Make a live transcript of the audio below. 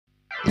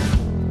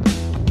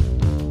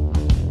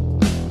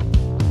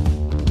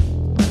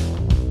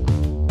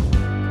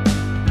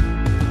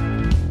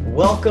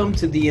Welcome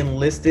to the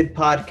Enlisted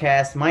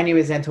Podcast. My name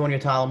is Antonio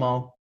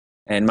Talamo.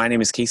 And my name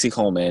is Casey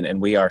Coleman,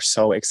 and we are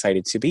so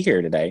excited to be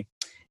here today.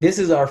 This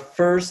is our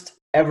first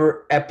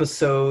ever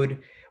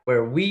episode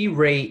where we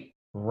rate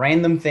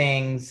random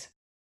things.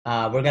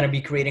 We're going to be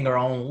creating our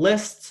own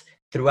lists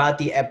throughout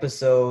the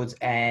episodes.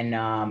 And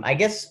I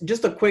guess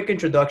just a quick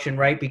introduction,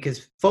 right?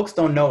 Because folks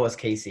don't know us,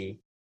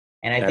 Casey.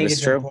 And I think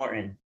it's true.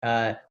 Important.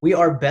 We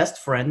are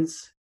best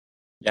friends.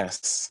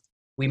 Yes.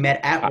 We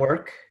met at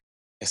work.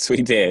 Yes,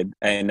 we did.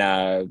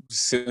 And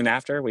soon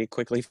after, we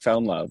quickly fell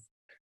in love.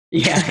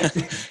 Yeah,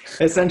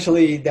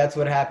 essentially that's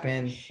what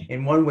happened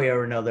in one way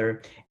or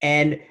another.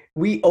 And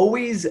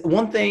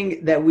one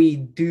thing that we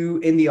do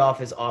in the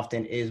office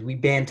often is we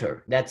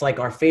banter. That's like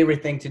our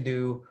favorite thing to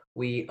do.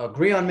 We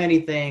agree on many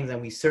things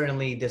and we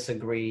certainly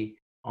disagree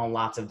on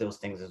lots of those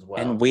things as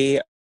well. And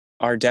we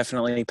are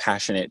definitely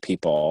passionate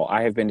people.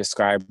 I have been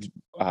described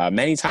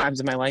many times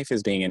in my life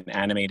as being an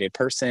animated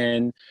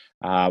person,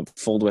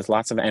 filled with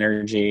lots of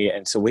energy,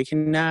 and so we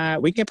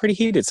get pretty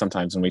heated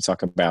sometimes when we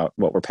talk about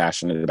what we're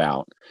passionate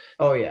about.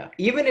 Oh yeah,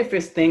 even if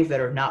it's things that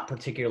are not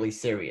particularly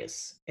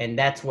serious, and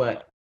that's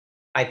what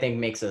I think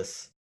makes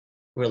us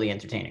really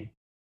entertaining.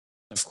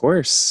 Of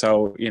course.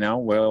 So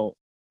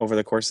over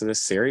the course of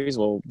this series,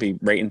 we'll be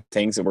rating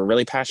things that we're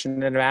really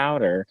passionate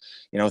about, or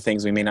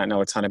things we may not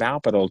know a ton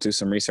about, but we'll do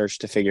some research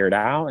to figure it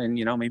out, and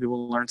maybe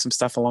we'll learn some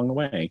stuff along the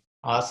way.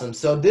 Awesome.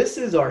 So this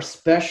is our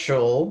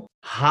special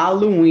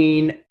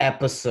Halloween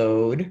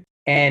episode.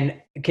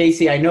 And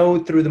Casey, I know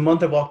through the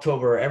month of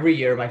October, every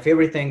year, my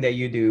favorite thing that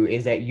you do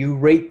is that you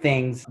rate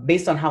things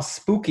based on how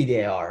spooky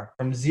they are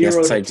from 0 to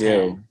 10. Yes, I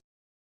do.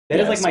 That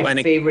is like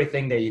my favorite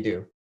thing that you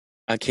do.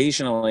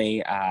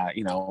 Occasionally,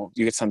 you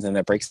get something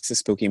that breaks the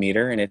spooky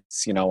meter, and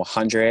it's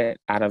 100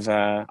 out of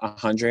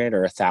 100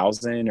 or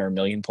 1,000 or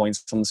 1,000,000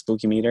 points on the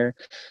spooky meter.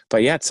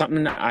 But yeah, it's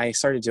something I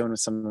started doing with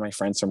some of my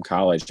friends from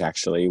college.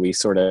 Actually, we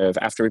sort of,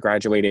 after we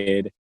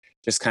graduated,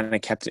 just kind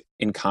of kept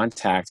in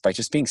contact by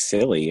just being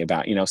silly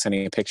about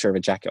sending a picture of a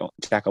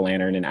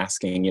jack-o'-lantern and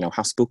asking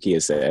how spooky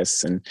is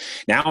this. And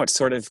now it's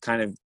sort of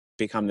kind of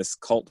become this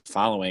cult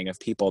following of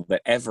people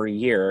that every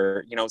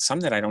year,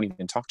 some that I don't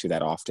even talk to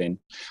that often,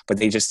 but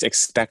they just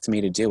expect me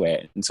to do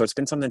it. And so it's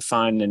been something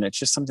fun, and it's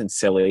just something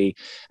silly,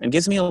 and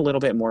gives me a little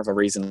bit more of a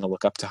reason to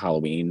look up to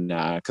Halloween,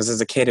 because as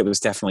a kid, it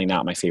was definitely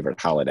not my favorite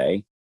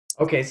holiday.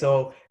 Okay,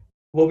 so,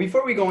 well,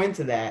 before we go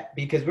into that,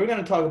 because we're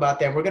going to talk about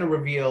that, we're going to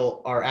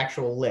reveal our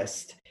actual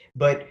list,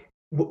 but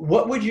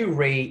what would you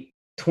rate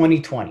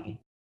 2020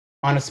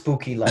 on a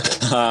spooky level?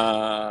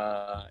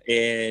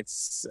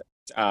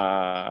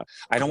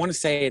 I don't want to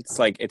say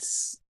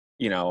it's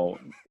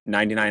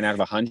 99 out of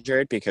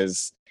 100,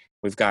 because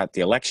we've got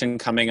the election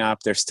coming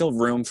up. There's still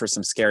room for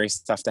some scary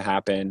stuff to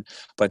happen,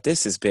 but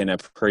this has been a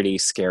pretty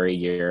scary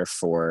year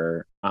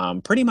for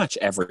pretty much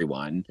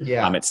everyone.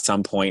 Yeah. At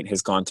some point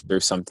has gone through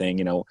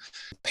something,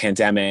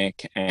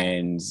 pandemic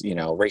and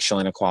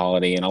racial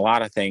inequality and a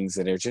lot of things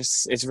that are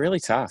it's really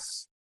tough.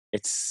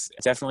 It's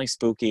definitely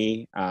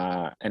spooky,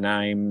 and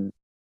I'm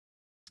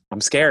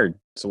scared.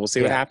 So we'll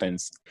see what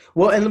happens.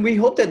 Well, and we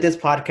hope that this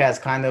podcast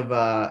kind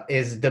of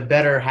is the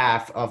better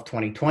half of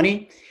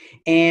 2020.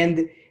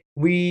 And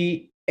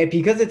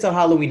because it's a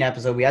Halloween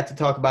episode, we have to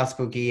talk about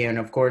spooky. And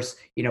of course,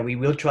 we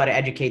will try to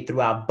educate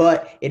throughout,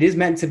 but it is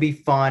meant to be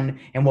fun.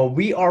 And what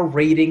we are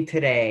rating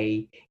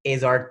today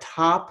is our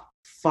top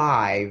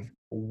 5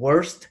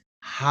 worst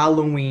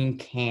Halloween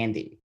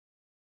candy,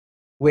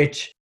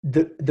 which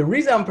the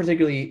reason I'm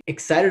particularly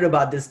excited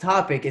about this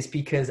topic is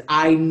because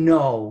I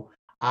know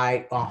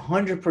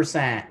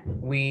 100%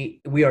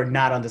 we are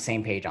not on the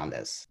same page on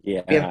this.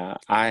 Yeah,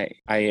 I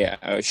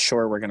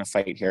sure we're gonna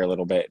fight here a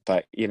little bit,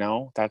 but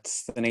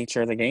that's the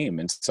nature of the game,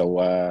 and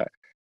so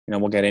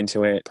we'll get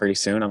into it pretty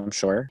soon, I'm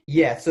sure.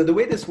 Yeah. So the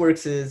way this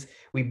works is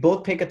we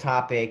both pick a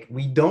topic.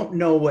 We don't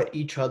know what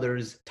each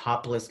other's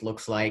top list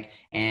looks like,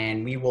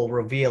 and we will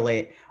reveal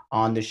it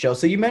on the show.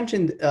 So you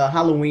mentioned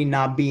Halloween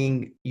not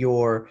being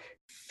your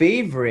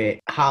favorite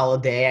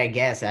holiday. I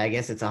guess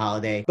it's a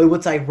holiday. But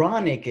what's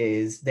ironic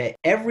is that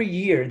every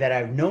year that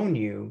I've known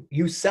you,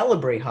 you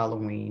celebrate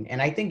Halloween. And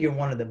I think you're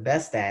one of the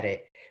best at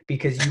it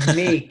because you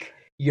make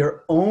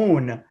your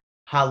own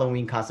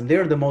Halloween costume.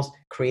 They're the most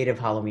creative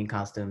Halloween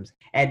costumes.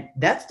 And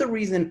that's the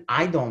reason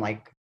I don't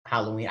like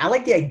Halloween. I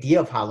like the idea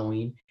of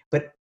Halloween,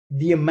 but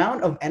the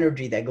amount of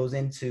energy that goes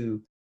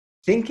into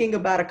thinking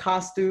about a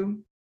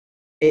costume,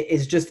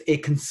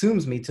 it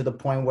consumes me to the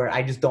point where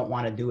I just don't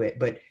want to do it.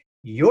 But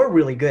you're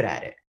really good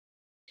at it.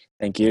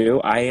 Thank you.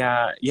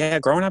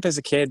 Growing up as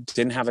a kid,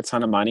 didn't have a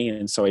ton of money,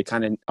 and so I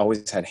kind of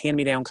always had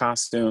hand-me-down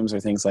costumes or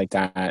things like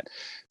that.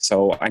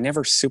 So I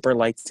never super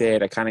liked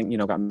it. I kind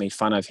of, got made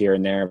fun of here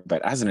and there.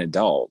 But as an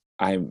adult,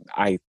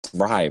 I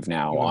thrive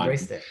now on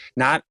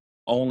not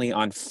only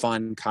on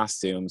fun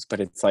costumes, but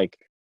it's like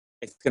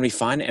it's going to be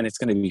fun and it's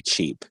going to be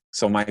cheap.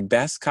 So my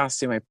best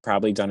costume I've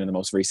probably done in the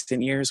most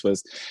recent years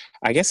was,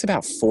 I guess,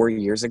 about 4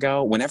 years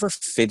ago. Whenever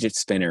fidget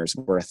spinners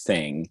were a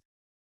thing,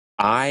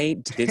 I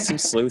did some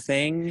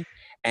sleuthing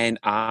And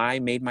I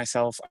made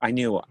myself, I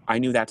knew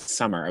that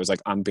summer, I was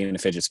like, I'm being a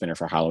fidget spinner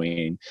for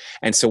Halloween.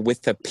 And so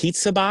with the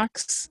pizza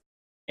box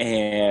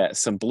and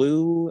some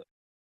blue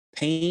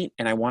paint,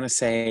 and I want to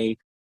say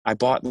I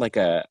bought like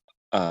a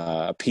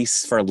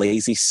piece for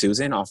Lazy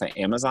Susan off of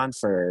Amazon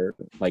for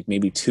like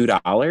maybe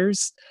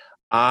 $2.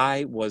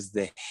 I was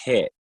the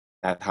hit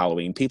at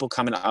Halloween. People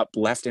coming up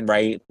left and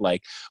right,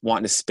 like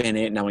wanting to spin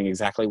it, knowing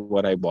exactly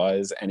what I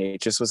was. And it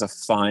just was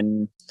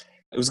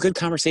it was a good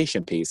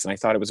conversation piece. And I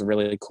thought it was a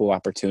really cool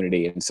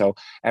opportunity. And so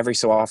every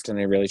so often,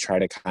 I really try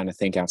to kind of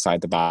think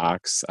outside the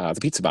box, the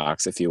pizza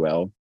box, if you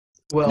will.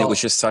 And it was Well,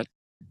 just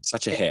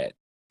such a hit.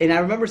 and I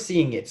remember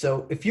seeing it.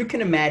 So if you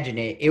can imagine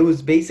it, it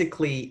was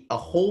basically a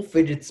whole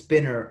fidget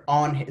spinner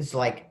on his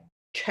like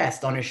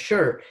chest on his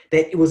shirt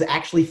that it was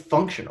actually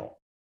functional.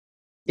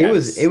 It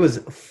Yes. was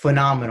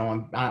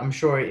phenomenal. I'm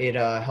sure it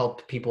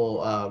helped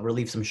people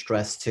relieve some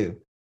stress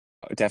too.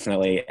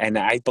 Definitely. And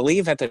I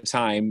believe at the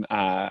time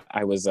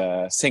I was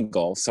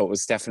single. So it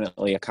was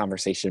definitely a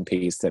conversation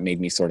piece that made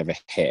me sort of a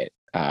hit,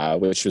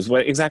 which was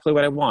exactly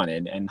what I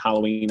wanted. And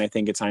Halloween, I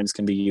think at times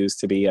can be used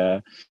to be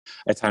a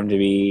time to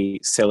be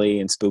silly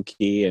and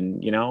spooky.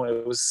 And,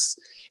 it was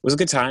a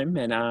good time.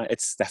 And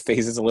that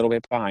phase is a little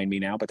bit behind me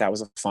now, but that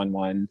was a fun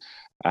one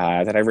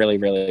that I really,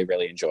 really,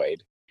 really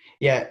enjoyed.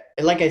 Yeah,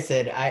 like I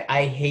said,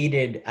 I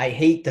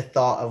hate the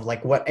thought of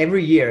like what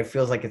every year it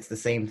feels like it's the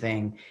same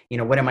thing. You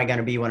know, what am I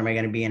gonna be? What am I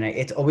gonna be? And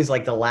it's always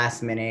like the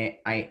last minute.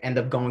 I end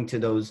up going to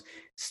those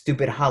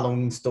stupid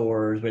Halloween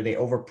stores where they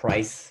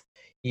overprice,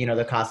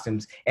 the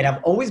costumes. And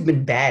I've always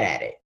been bad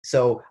at it.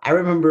 So I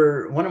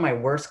remember one of my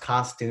worst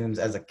costumes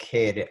as a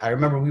kid. I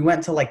remember we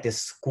went to like this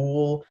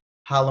school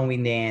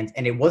Halloween dance,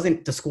 and it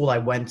wasn't the school I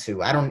went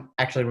to. I don't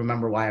actually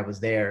remember why I was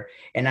there.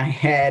 And I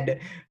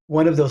had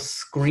one of those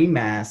scream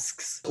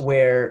masks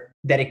where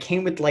that it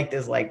came with like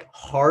this like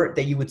heart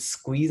that you would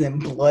squeeze and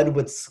blood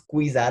would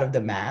squeeze out of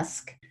the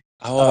mask.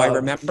 Oh, I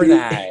remember Pre-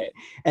 that.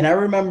 and I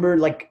remember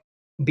like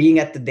being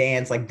at the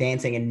dance, like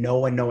dancing and no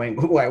one knowing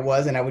who I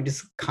was, and I would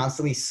just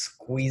constantly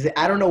squeeze it.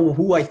 I don't know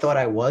who I thought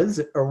I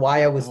was or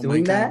why I was Oh my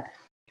doing God. that,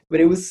 but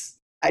it was.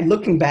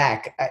 Looking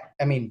back,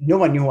 I mean, no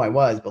one knew who I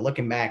was, but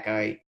looking back,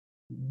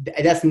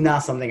 that's not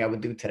something I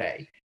would do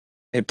today.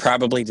 It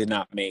probably did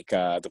not make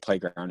the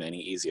playground any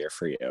easier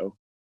for you.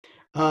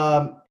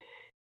 Um,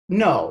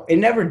 No, it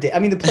never did. I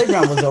mean, the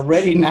playground was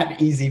already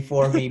not easy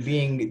for me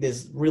being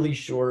this really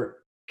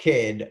short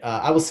kid.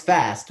 I was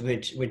fast,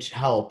 which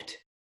helped,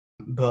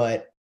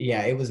 but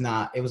yeah, it was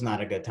not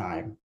a good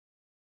time.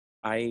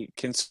 I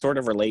can sort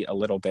of relate a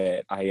little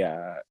bit.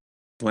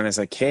 When as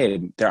a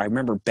kid, I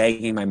remember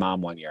begging my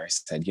mom one year. I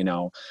said,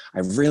 I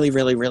really,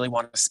 really, really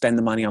want to spend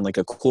the money on like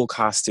a cool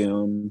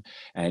costume.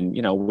 And,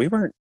 we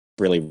weren't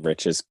really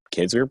rich as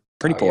kids. We were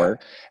pretty Oh yeah. poor.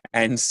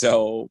 And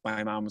so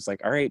my mom was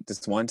like, all right,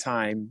 this one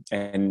time.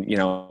 And,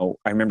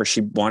 I remember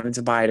she wanted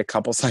to buy it a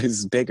couple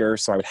sizes bigger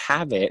so I would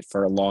have it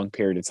for a long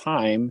period of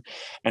time.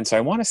 And so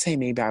I want to say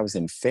maybe I was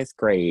in fifth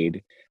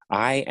grade.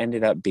 I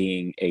ended up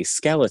being a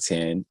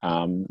skeleton.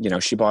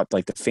 She bought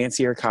like the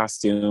fancier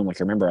costume.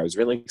 Like I remember I was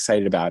really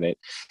excited about it.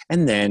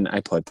 And then I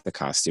put the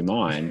costume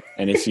on.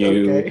 And if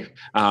you Okay.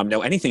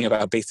 know anything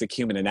about basic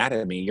human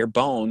anatomy, your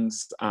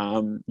bones,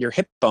 your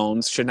hip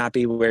bones should not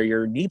be where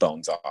your knee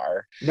bones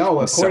are.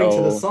 No, And according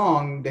to the so,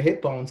 song, the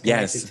hip bone's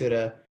connected yes, to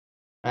the.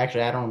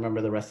 Actually, I don't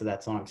remember the rest of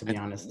that song to be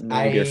honest.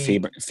 maybe your I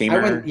went.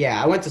 femur.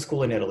 Yeah, I went to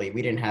school in Italy.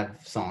 We didn't have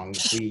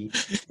songs. We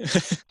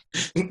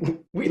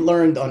we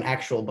learned on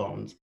actual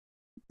bones.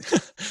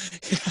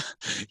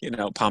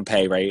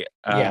 Pompeii, right?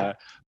 Yeah,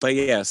 But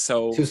yeah,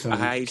 so too soon,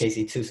 I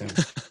Casey. Too soon.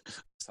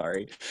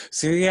 sorry.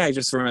 So yeah, I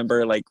just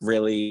remember like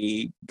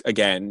really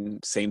again,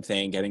 same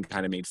thing, getting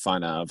kind of made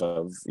fun of,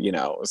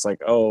 it's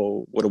like,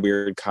 oh, what a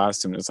weird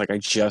costume. It's like I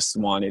just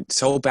wanted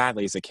so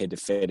badly as a kid to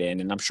fit in.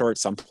 And I'm sure at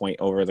some point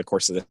over the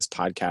course of this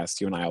podcast,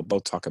 you and I will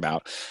both talk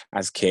about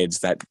as kids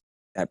that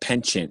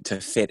penchant to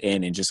fit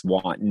in and just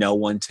want no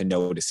one to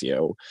notice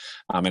you.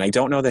 And I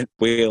don't know that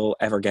we'll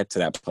ever get to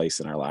that place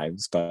in our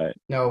lives, but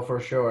No, for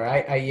sure.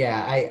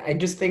 Yeah, I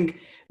just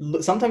think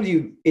sometimes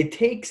it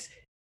takes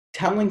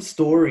telling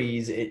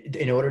stories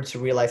in order to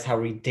realize how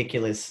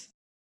ridiculous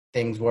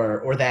things were,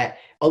 or that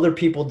other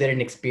people didn't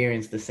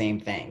experience the same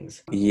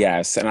things.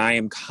 yes, and I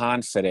am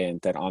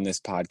confident that on this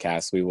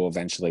podcast we will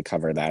eventually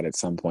cover that at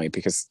some point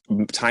because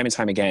time and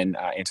time again,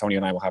 Antonio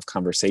and I will have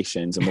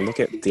conversations and we'll look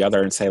at the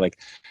other and say like,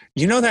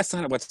 that's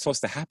not what's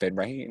supposed to happen,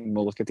 right? And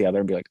we'll look at the other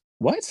and be like,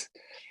 what?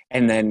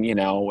 And then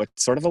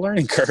it's sort of a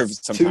learning curve. Too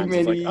Sometimes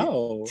it's like, many,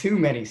 oh, too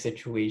many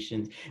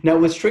situations. Now,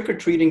 was trick or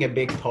treating a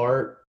big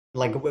part?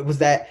 Like, was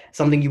that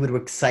something you were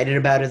excited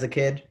about as a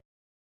kid?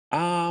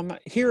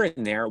 here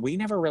and there, we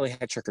never really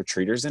had trick or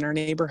treaters in our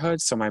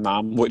neighborhood. So my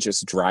mom would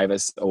just drive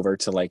us over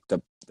to like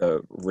the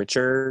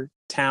richer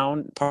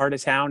part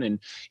of town. And,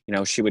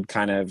 she would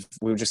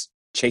we would just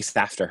chase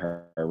after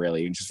her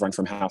really and just run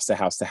from house to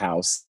house to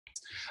house.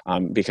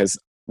 Because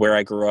where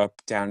I grew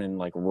up down in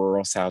like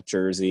rural South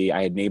Jersey,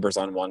 I had neighbors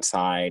on one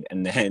side,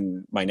 and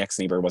then my next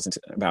neighbor was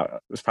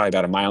probably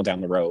about a mile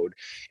down the road,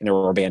 and there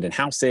were abandoned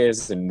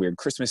houses and weird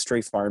Christmas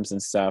tree farms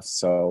and stuff.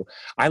 So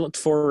I looked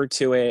forward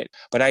to it,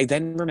 but I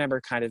then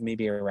remember kind of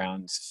maybe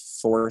around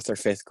fourth or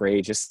fifth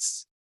grade,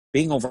 just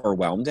being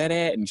overwhelmed at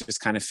it and just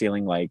kind of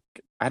feeling like,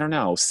 I don't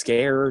know,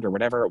 scared or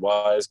whatever it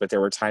was. But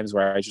there were times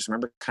where I just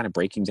remember kind of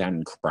breaking down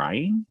and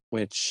crying,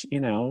 which,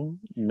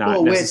 not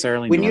Well, when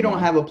necessarily when you don't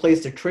normal. have a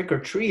place to trick or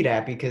treat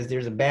at because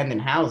there's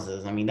abandoned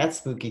houses, I mean that's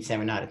spooky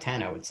 7 out of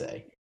 10, I would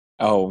say.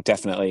 Oh,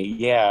 definitely.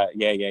 Yeah,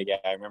 yeah, yeah, yeah.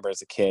 I remember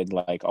as a kid,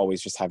 like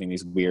always just having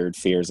these weird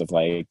fears of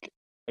like,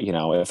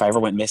 if I ever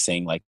went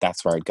missing, like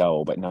that's where I'd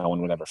go, but no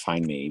one would ever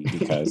find me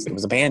because it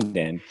was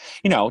abandoned.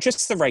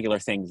 Just the regular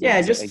things Yeah,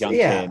 as a just young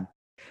yeah. kid.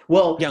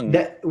 Well, Young,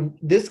 that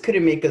this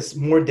couldn't make us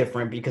more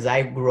different because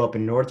I grew up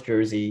in North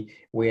Jersey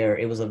where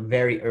it was a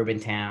very urban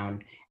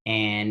town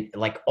and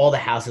like all the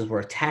houses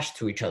were attached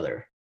to each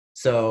other.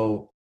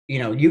 So,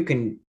 you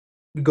can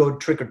go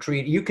trick or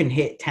treat, you can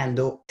hit 10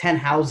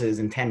 houses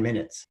in 10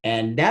 minutes.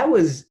 And that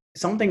was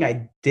something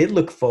I did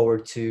look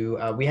forward to.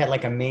 We had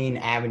like a main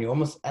avenue,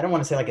 almost, I don't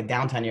want to say like a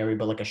downtown area,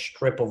 but like a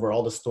strip of where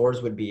all the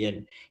stores would be.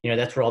 And,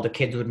 that's where all the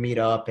kids would meet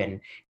up and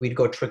we'd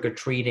go trick or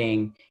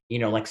treating,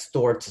 like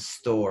store to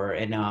store.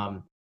 And,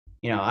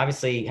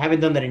 obviously haven't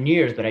done that in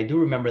years, but I do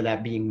remember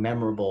that being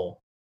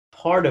memorable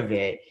part of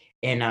it.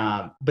 And,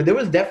 but there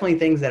was definitely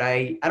things that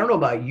I don't know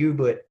about you,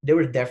 but there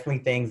were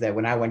definitely things that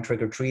when I went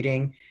trick or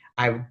treating,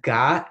 I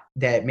got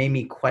that made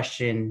me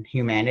question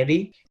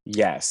humanity.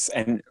 yes.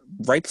 And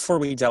right before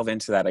we delve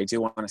into that, I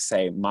do want to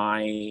say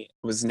my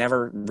was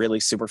never really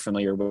super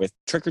familiar with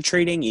trick or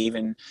treating.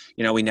 Even,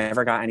 we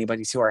never got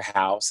anybody to our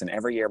house. And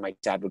every year my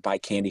dad would buy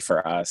candy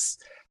for us.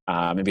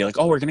 And be like,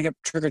 oh, we're going to get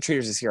trick or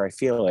treaters this year. I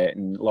feel it.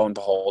 And lo and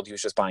behold, he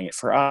was just buying it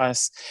for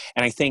us.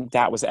 And I think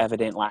that was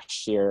evident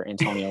last year,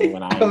 Antonio,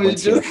 when I I went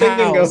was to your just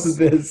thinking of house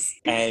this.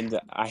 and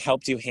I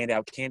helped you hand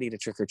out candy to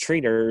trick or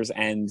treaters.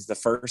 And the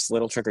first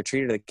little trick or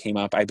treater that came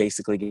up, I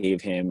basically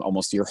gave him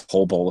almost your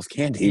whole bowl of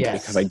candy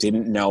because I Yes.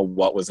 didn't know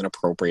what was an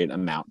appropriate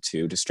amount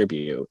to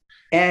distribute.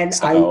 And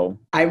I So,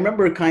 I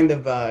remember kind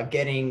of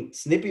getting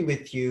snippy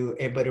with you,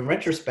 but in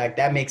retrospect,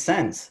 that makes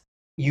sense.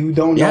 You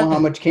don't know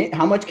yeah,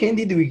 how much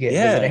candy do we get? Is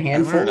it a yeah, I don't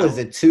handful? Is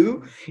know. it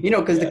two?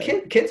 Because the Yeah,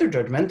 kids are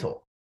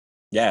judgmental.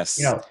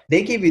 yes.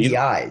 They give you You, the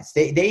eyes.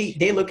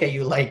 They look at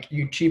you like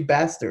you cheap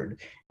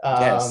bastard.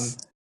 yes.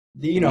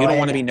 Um, You don't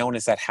want to and be known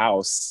as that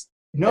house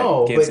that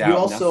no, gives but you out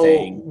also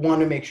nothing.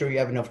 want to make sure you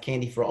have enough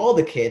candy for all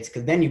the kids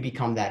because then you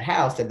become that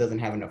house that doesn't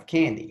have enough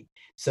candy.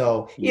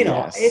 So, it's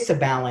Yes. a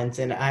balance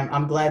and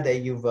I'm glad that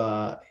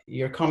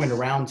you're coming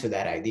around to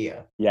that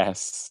idea.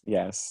 Yes.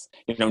 Yes.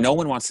 No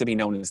one wants to be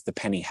known as the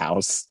penny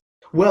house.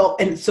 Well,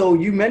 and so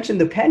you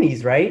mentioned the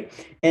pennies, right?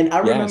 And I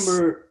Yes.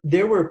 remember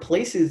there were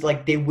places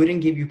like they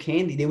wouldn't give you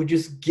candy. They would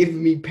just give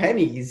me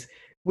pennies,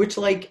 which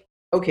like,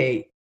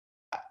 okay,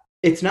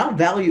 it's not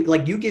value.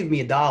 Like you give me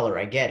 $1,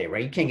 I get it,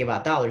 right? You can't give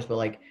out dollars, but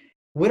like,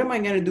 what am I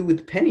gonna do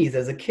with pennies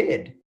as a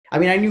kid? I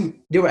mean, I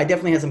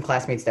definitely had some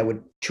classmates that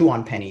would chew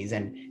on pennies,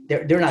 and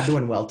they're not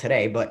doing well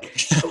today. But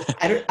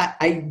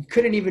I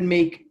couldn't even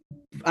make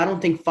I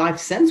don't think 5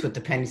 cents with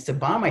the pennies to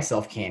buy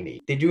myself candy.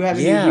 Did you have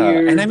any Yeah.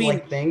 And I weird mean,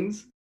 like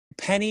things?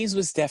 pennies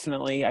was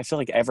definitely, I feel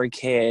like every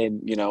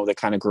kid, that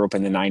kind of grew up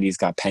in the 90s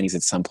got pennies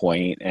at some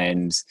point.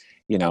 And,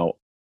 you know,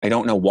 I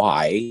don't know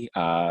why.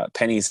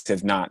 Pennies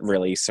have not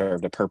really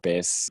served a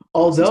purpose since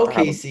Although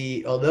probably,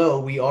 Casey, although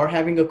we are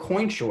having a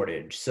coin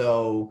shortage,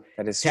 so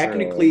that is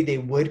technically true they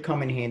would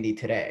come in handy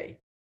today.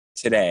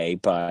 today.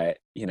 But,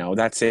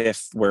 that's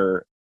if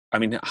I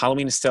mean,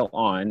 Halloween is still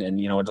on and,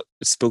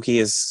 spooky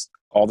is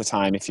all the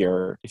time if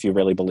you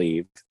really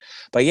believe.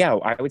 But yeah,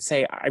 I would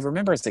say I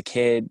remember as a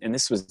kid, and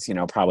this was,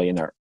 probably in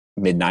the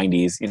mid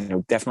 90s,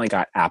 definitely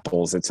got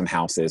apples at some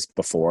houses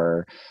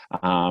before.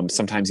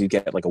 Sometimes you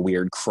get like a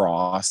weird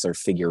cross or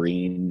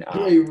figurine,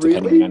 Hey,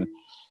 depending really? on.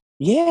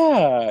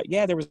 Yeah,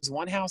 yeah. There was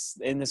one house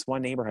in this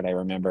one neighborhood I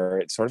remember.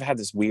 It sort of had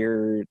this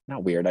weird,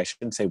 not weird, I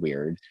shouldn't say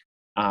weird,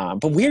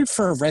 but weird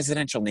for a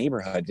residential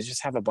neighborhood to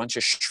just have a bunch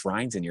of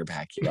shrines in your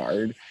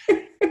backyard.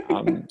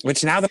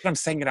 Which now that I'm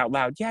saying it out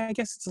loud, yeah, I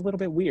guess it's a little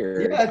bit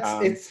weird.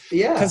 Yeah, it's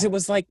Because yeah. it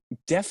was like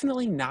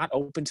definitely not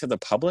open to the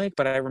public,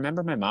 but I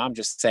remember my mom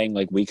just saying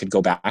like we could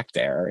go back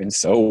there. And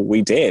so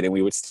we did, and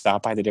we would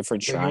stop by the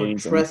different So you were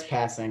shrines and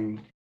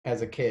trespassing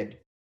as a kid.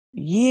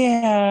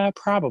 yeah,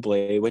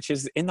 probably, which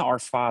is in the Our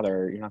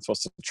Father, you're not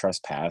supposed to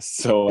trespass.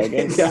 So I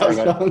guess Yeah, I was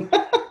going.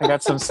 I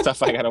got some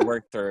stuff I got to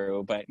work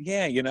through, but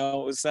yeah, it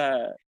was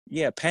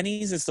yeah,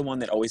 pennies is the one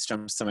that always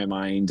jumps to my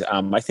mind.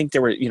 I think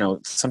there were,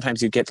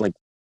 sometimes you get like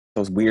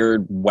those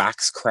weird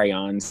wax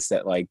crayons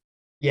that like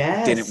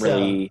didn't Yes,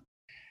 really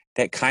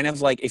that kind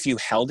of like if you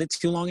held it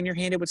too long in your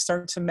hand it would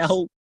start to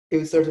melt. it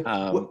was sort of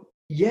Um what.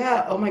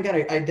 Yeah. Oh my God,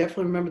 I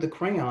definitely remember the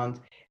crayons.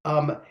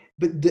 Um,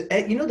 but the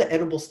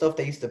edible stuff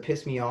that used to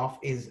piss me off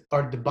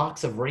are the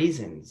box of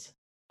raisins.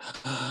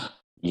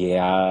 I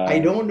Yeah.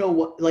 don't know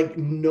what, like,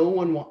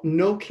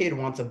 no kid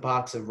wants a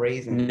box of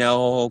raisins.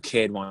 No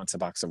kid wants a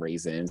box of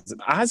raisins.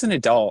 As an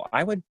adult,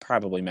 I would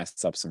probably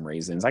mess up some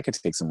raisins. I could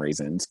take some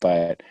raisins,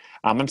 but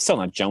I'm still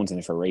not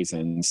jonesing for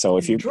raisins. So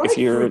if Dried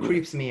you're fruit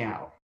creeps me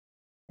out.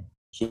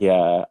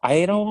 yeah,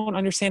 I don't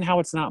understand how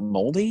it's not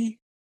moldy.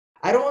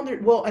 I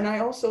don't well, and I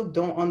also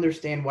don't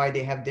understand why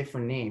they have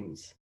different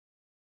names.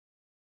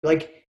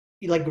 Like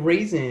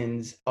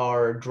raisins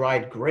are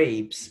dried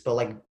grapes, but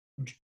like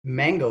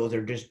mangoes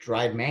are just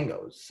dried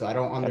mangoes. So I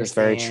don't That is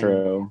very understand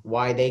true.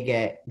 why they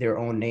get their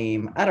own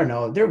name. I don't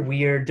know. They're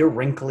weird. They're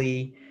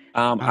wrinkly.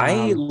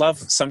 I Um, love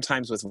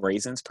sometimes with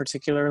raisins,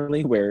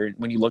 particularly where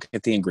when you look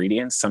at the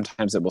ingredients,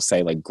 sometimes it will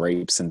say like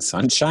grapes and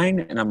sunshine,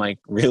 and I'm like,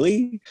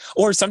 really?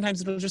 Or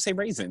sometimes it'll just say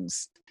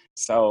raisins.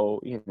 So,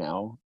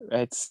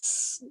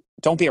 it's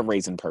don't be a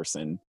raisin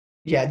person.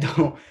 yeah,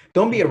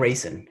 don't be a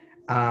raisin.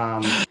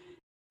 Um,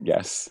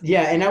 Yes.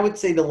 yeah, and I would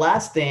say the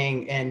last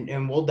thing,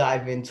 and we'll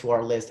dive into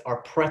our list, are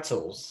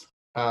pretzels.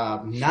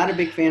 Not a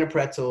big fan of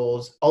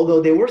pretzels, although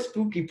they were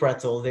spooky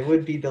pretzels. They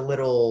would be the I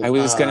little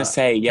was gonna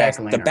say, jack yes,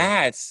 o' the lanterns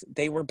bats,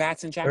 they were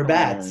bats and or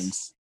bats.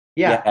 jack-o'-lanterns.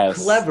 Yeah,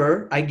 Yes.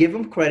 clever. I give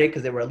them credit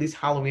because they were at least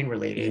Halloween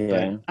related,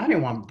 but Yeah. I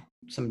didn't want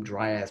some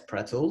dry ass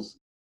pretzels.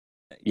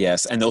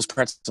 Yes. And those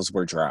pretzels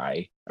were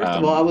dry. First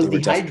of all, I was They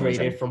were definitely dry.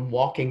 dehydrated from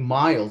walking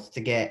miles to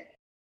get,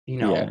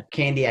 Yeah.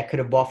 candy I could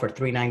have bought for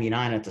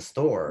 $3.99 at the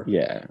store.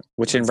 Yeah.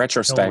 Which in No one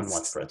retrospect,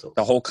 wants the pretzels.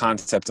 whole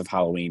concept of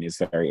Halloween is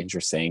very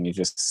interesting. You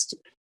just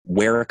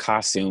wear a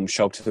costume,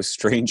 show up to a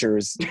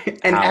stranger's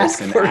And house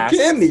ask and for ask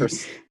for, candy.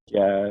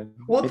 yeah.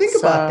 Well, think It's,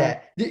 about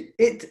that.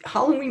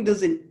 Halloween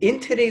doesn't in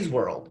today's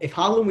world. If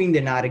Halloween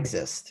did not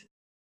exist,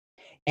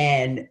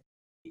 and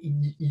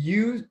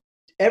you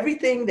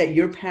everything that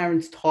your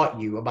parents taught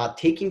you about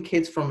taking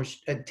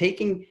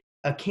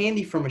a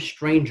candy from a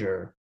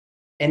stranger,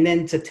 and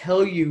then to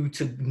tell you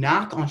to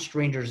knock on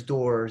strangers'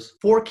 doors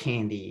for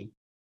candy,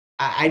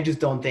 I just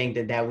don't think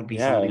that that would be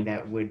yeah. something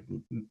that would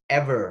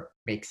ever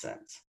make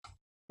sense.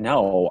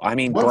 No, I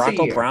mean, Once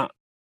a year.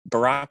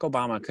 Barack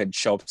Obama could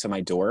show up to my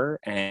door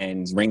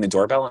and ring the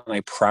doorbell, and I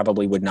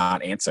probably would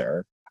not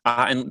answer.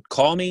 And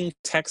call me,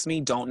 text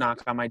me, don't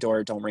knock on my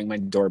door, don't ring my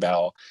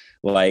doorbell.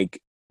 Like,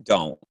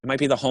 don't. It might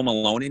be the home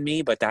alone in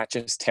me, but that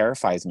just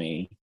terrifies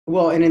me.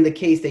 Well, and in the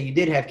case that you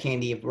did have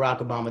candy, if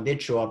Barack Obama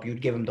did show up,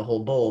 you'd give him the whole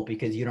bowl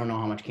because you don't know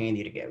how much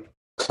candy to give.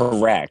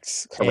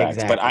 Correct, correct.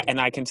 Exactly.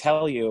 I can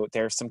tell you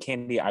there's some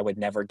candy I would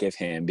never give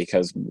him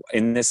because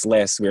in this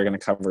list we're going to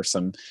cover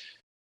some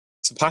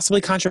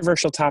possibly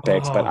controversial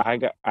topics, but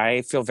Oh,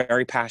 I feel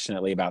very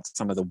passionately about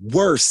some of the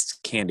worst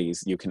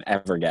candies you can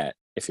ever get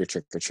if you're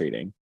trick or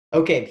treating.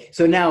 okay.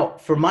 So now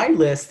for my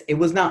list, it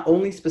was not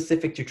only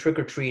specific to trick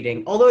or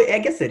treating, although I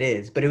guess it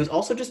is, but it was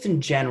also just in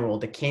general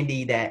the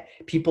candy that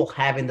people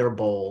have in their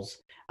bowls,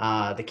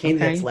 the candy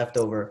that's Okay. left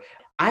over.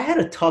 I had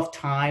a tough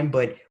time,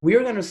 but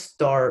we're going to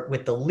start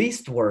with the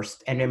least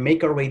worst and then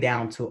make our way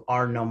down to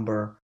our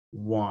number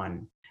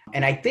one.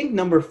 And I think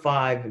number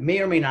five may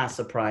or may not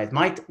surprise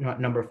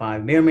number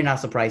five may or may not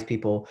surprise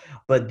people,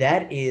 but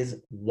that is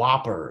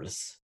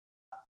Whoppers.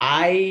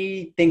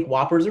 I think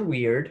Whoppers are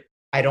weird.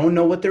 I don't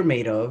know what they're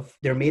made of.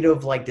 They're made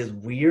of like this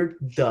weird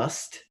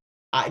dust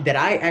that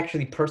I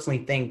actually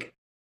personally think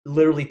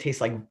literally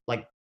tastes like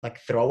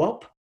throw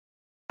up.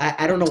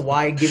 I don't know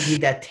why it gives me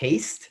that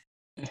taste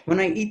when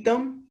I eat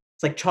them.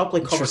 It's like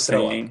chocolate covered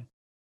throw up. Interesting.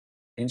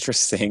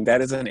 Interesting.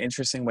 That is an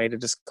interesting way to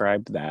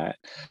describe that.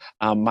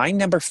 My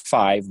number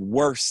five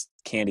worst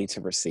candy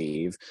to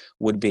receive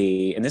would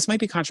be, and this might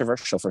be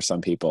controversial for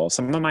some people.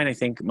 Some of mine I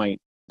think might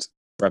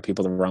rub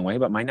people the wrong way,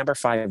 but my number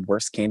five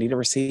worst candy to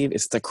receive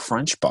is the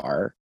Crunch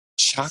Bar.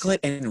 Chocolate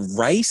and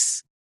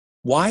rice?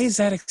 Why is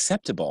that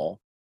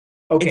acceptable?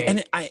 And Okay,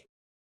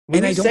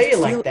 when and you I don't say it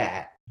like feel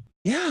that,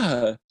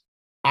 yeah.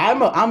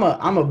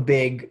 I'm a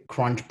big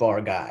Crunch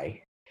Bar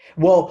guy.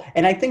 Well,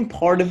 and I think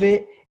part of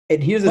it,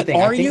 and here's the But thing,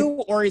 I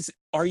think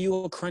are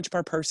you a crunch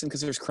bar person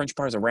because there's crunch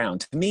bars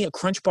around? To me, a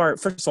crunch bar,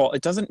 first of all,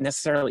 it doesn't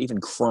necessarily even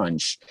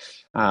crunch.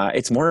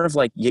 It's more of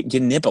like you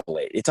nibble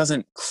it. It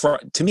doesn't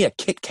to me, a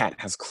Kit Kat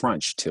has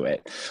crunch to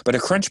it, but a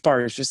crunch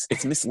bar is just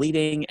it's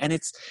misleading and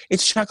it's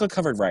chocolate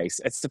covered rice.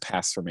 It's the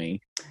pass for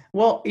me.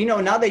 well,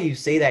 now that you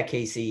say that,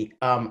 Casey,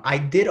 I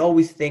did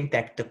always think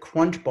that the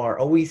Crunch Bar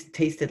always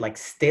tasted like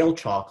stale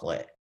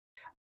chocolate.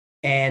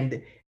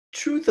 And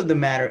truth of the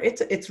matter,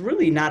 it's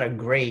really not a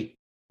great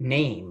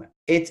name.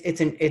 It's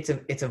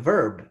a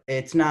verb.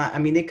 It's not. I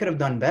mean, they could have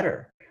done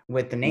better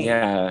with the name.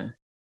 Yeah. I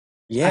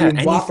Yeah,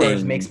 mean,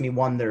 Whoppers makes anything. me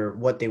wonder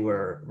what they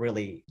were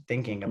really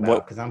thinking about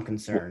What because I'm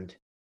concerned.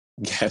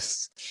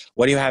 yes.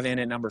 What do you have in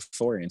at number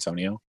four,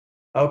 Antonio?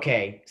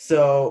 Okay,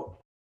 so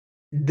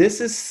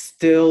this is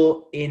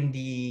still in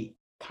the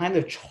kind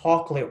of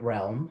chocolate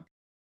realm.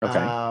 Okay.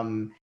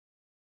 Um,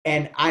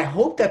 and I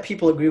hope that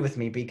people agree with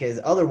me because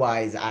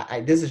otherwise,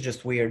 this is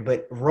just weird.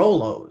 But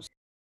Rolos,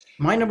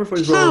 my number four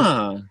is Rolos.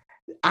 Huh.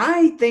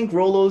 I think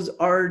Rolos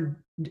are.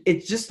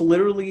 It's just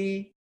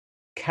literally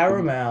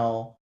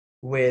caramel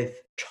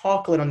with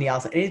chocolate on the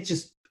outside, and it's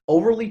just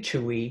overly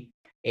chewy.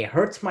 It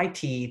hurts my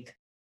teeth.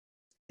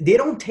 they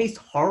don't taste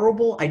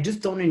horrible. I just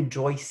don't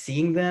enjoy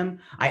seeing them.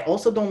 I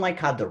also don't like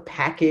how they're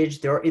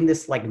packaged. They're in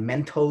this like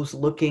Mentos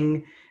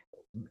looking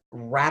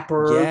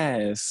wrapper. Uh,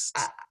 Yes.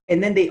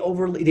 and then they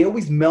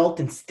always melt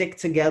and stick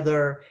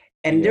together,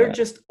 and they're Yeah.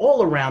 just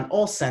all around,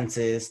 all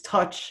senses,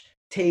 touch,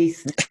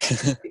 taste.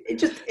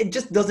 It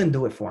just doesn't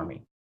do it for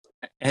me.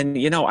 And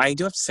I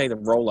do have to say the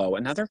Rolo,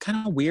 another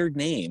kind of weird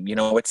name.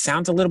 It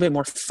sounds a little bit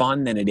more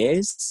fun than it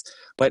is,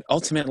 but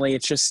ultimately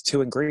it's just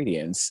two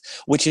ingredients,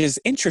 which is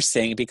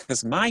interesting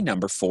because my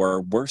number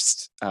four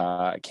worst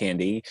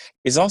candy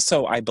is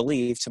also, I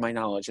believe, to my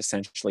knowledge,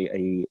 essentially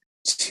a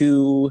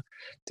two.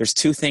 There's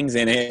two things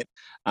in it,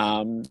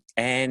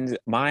 and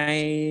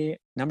my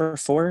number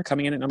four,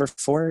 coming in at number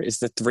four, is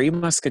the Three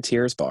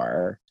Musketeers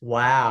bar.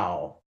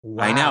 Wow.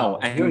 I know,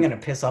 Wow. You're and gonna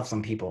piss off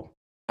some people.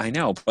 I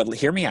know, but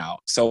hear me out.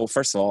 So,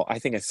 first of all, I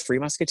think a Three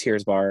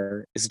Musketeers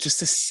bar is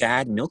just a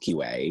sad Milky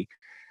Way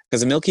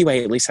because the Milky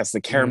Way at least has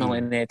the caramel Mm.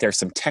 in it. There's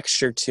some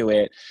texture to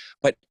it,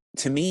 but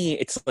to me,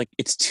 it's like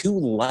it's too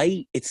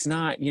light. It's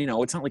not,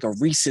 it's not like a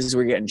Reese's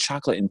where you're getting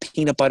chocolate and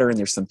peanut butter and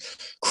there's some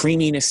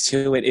creaminess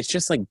to it. It's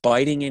just like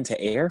biting into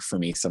air for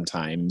me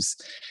sometimes,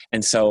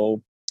 and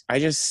so I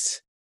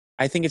just.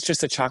 I think it's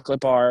just a chocolate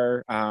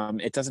bar.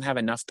 It doesn't have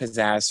enough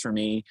pizzazz for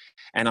me.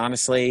 And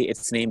honestly,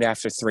 it's named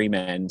after three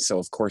men, so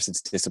of course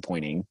it's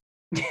disappointing.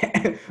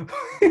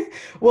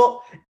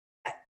 Well,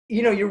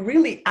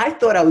 I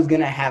thought I was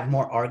gonna have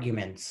more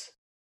arguments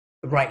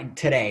right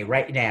today,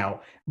 right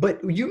now. But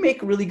you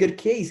make a really good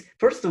case.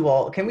 First of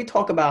all, can we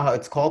talk about how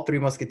it's called Three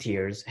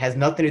Musketeers? Has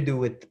nothing to do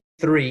with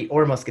three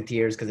or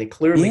Musketeers because it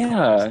clearly comes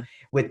Yeah,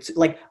 with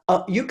like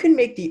you can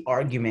make the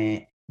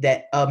argument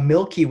that a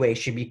Milky Way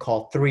should be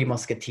called Three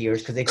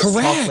Musketeers because it's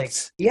chocolate.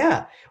 correct.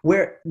 Yeah,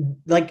 where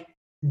like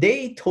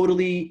they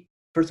totally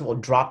first of all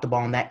dropped the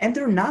ball on that, and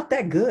they're not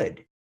that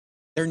good.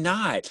 They're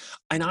not.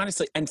 And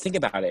honestly, and think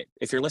about it.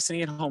 If you're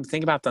listening at home,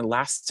 think about the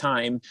last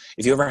time,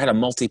 if you ever had a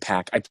multi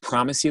pack, I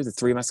promise you the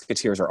Three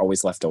Musketeers are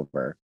always left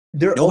over.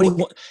 They're Nobody,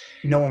 oh,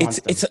 no one it's, wants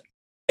it's, them.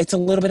 a, it's a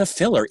little bit of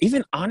filler.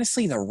 Even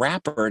honestly, the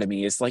wrapper to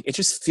me is like, it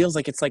just feels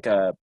like it's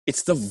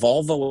the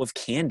Volvo of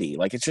candy.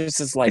 Like it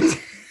just is like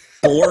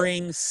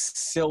boring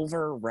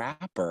silver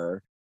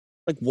wrapper.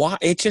 Like why?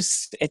 It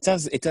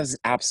does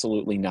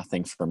absolutely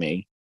nothing for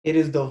me. It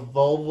is the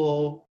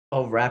Volvo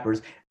of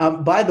rappers.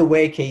 By the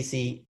way,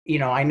 Casey,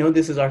 I know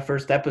this is our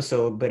first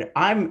episode, but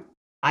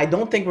I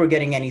don't think we're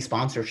getting any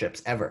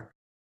sponsorships ever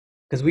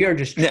because we are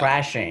just No.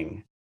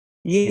 trashing,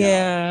 you know.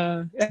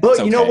 Yeah, it's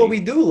But you know what okay. we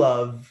do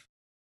love?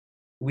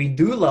 We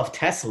do love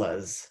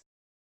Teslas.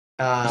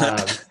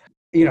 Uh,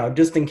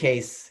 just in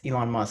case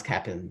Elon Musk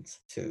happens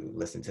to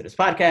listen to this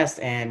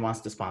podcast and wants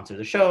to sponsor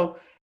the show,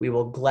 we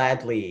will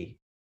gladly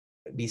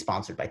be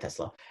sponsored by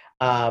Tesla.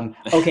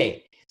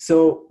 Okay,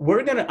 so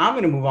I'm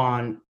gonna move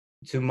on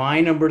to my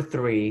number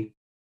three,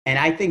 and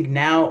I think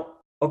now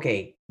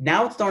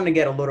it's starting to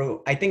get a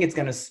little. I think it's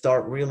gonna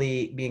start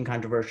really being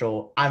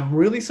controversial. I'm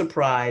really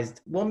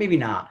surprised. Well, maybe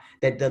not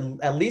that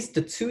at least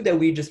the two that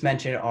we just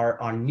mentioned are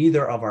on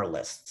neither of our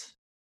lists,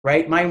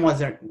 right? Mine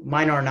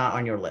are not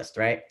on your list,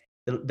 right?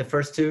 The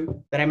first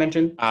two that I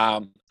mentioned.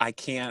 I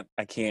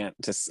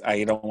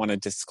don't want to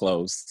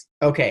disclose.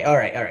 Okay, all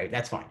right,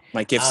 that's fine.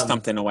 Might give Um,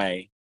 something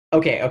away.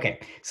 okay.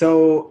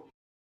 So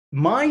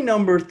my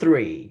number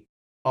three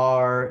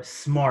are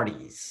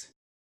Smarties.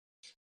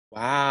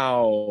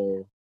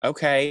 Wow.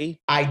 Okay.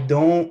 I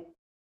don't.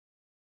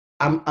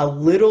 I'm a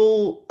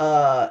little.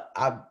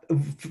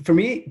 For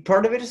me,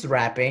 part of it is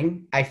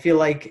wrapping. I feel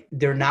like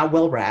they're not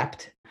well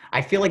wrapped.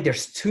 I feel like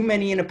there's too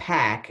many in a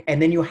pack,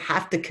 and then you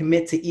have to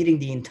commit to eating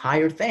the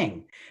entire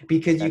thing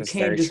because That you is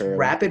can't very just true.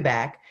 wrap it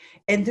back.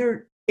 And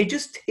it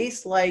just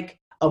tastes like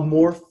a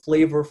more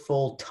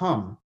flavorful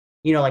Tum.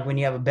 Like when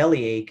you have a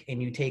bellyache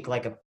and you take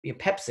like a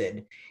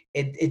Pepsid,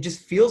 it just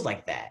feels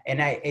like that.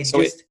 And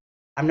So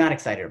I'm not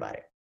excited about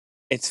it.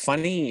 it's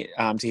funny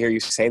to hear you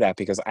say that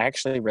because I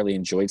actually really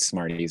enjoyed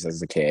Smarties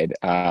as a kid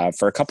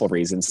for a couple of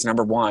reasons.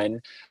 Number one,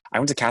 I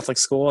went to Catholic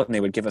school and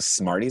they would give us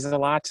Smarties a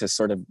lot to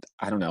sort of,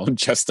 I don't know,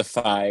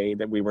 justify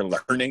that we were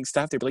learning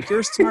stuff. They'd be like,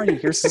 here's Smartie,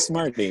 here's the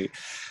Smartie.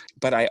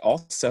 But I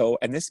also,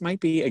 and this might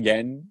be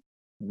again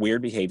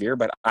weird behavior,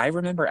 but I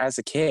remember as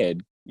a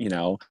kid,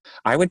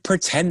 I would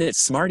pretend that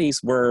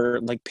Smarties were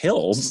like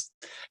pills.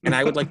 And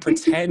I would like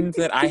pretend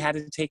that I had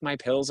to take my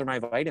pills or my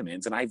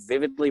vitamins. And I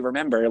vividly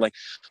remember like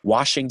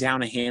washing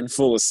down a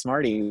handful of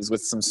Smarties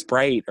with some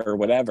Sprite or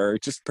whatever,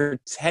 just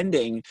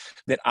pretending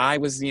that I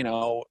was,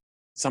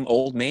 some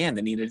old man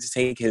that needed to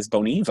take his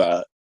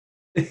Boniva.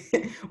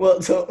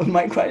 Well, so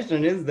my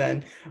question is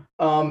then,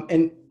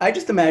 and I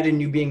just imagine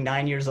you being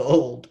 9 years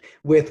old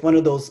with one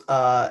of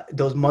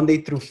those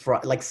Monday through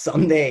Friday, like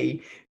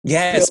Sunday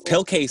Yes, pill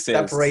pill cases,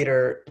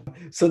 separator.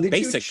 So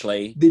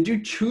basically. did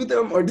you chew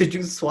them or did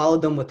you swallow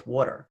them with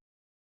water?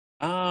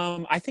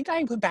 I think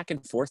I went back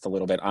and forth a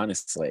little bit,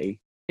 honestly.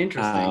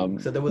 Interesting.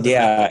 So there was a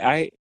Yeah,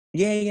 method.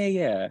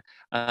 yeah.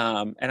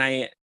 And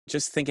I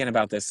just thinking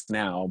about this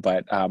now,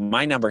 but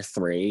my number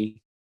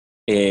three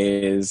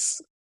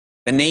is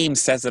The name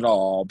says it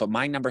all, but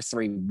my number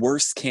three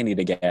worst candy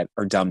to get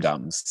are Dum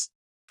Dums.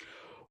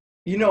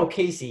 You know,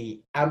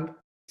 Casey, I'm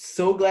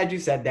so glad you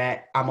said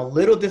that. I'm a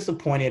little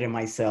disappointed in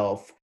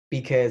myself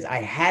because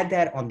I had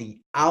that on the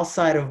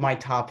outside of my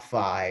top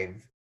five.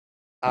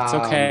 It's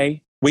Um,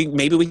 okay. We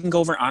can go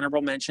over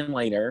honorable mention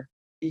later.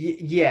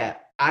 yeah,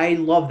 I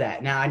love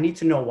that. Now I need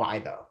to know why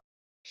though.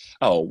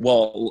 Oh,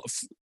 well,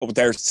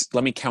 there's,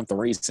 let me count the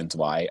reasons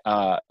why.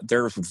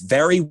 There's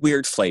very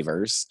weird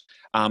flavors.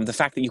 The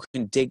fact that you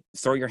can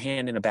throw your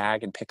hand in a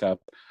bag and pick up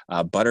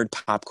buttered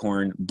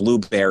popcorn,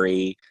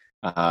 blueberry,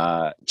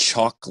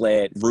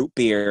 chocolate, root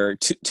beer,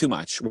 too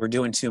much. We're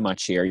doing too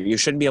much here. You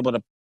shouldn't be able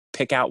to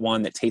pick out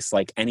one that tastes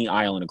like any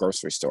aisle in a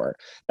grocery store.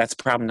 That's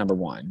problem number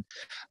one.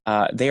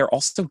 They are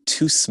also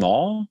too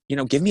small. You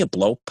know, give me a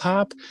blow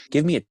pop,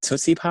 give me a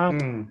Tootsie Pop.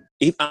 Mm,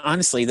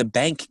 Honestly, the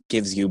bank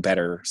gives you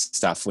better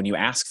stuff when you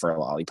ask for a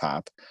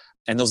lollipop.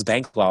 And those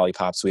bank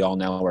lollipops we all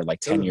know are like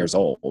 10 years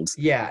ugh. old.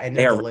 Yeah, and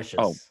they're They are, oh,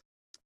 delicious.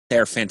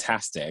 they're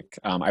fantastic.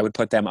 I would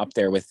put them up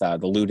there with the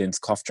Luden's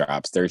cough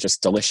drops. They're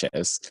just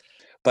delicious.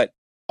 But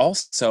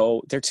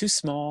also, they're too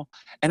small.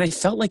 And I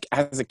felt like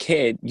as a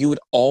kid, you would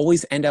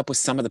always end up with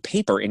some of the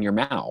paper in your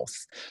mouth.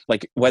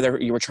 Like whether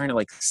you were trying to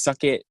like suck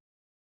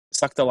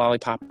the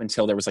lollipop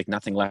until there was like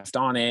nothing left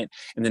on it.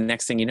 And the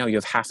next thing you know, you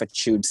have half a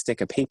chewed stick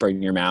of paper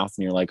in your mouth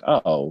and you're like,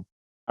 oh,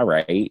 all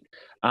right.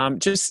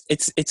 Just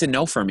it's a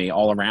no for me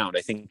all around.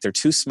 I think they're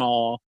too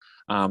small.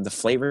 The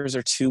flavors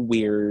are too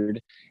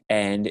weird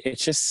and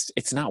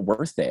it's not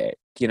worth it.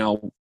 You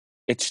know,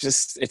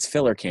 it's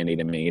filler candy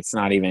to me. It's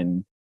not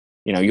even,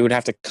 you know, you would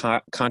have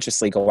to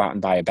consciously go out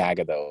and buy a bag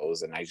of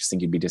those. And I just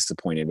think you'd be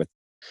disappointed with,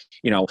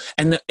 you know,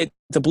 and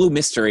the blue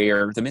mystery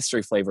or the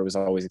mystery flavor was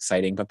always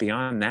exciting. But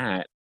beyond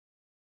that,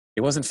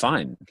 it wasn't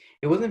fun.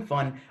 It wasn't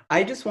fun.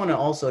 I just want to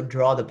also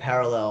draw the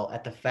parallel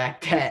at the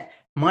fact that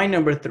my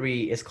number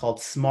three is called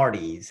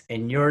Smarties,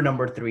 and your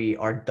number three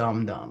are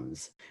Dum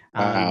Dums.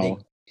 Wow. They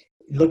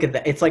look at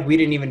that. It's like we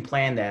didn't even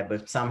plan that, but We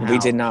did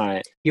somehow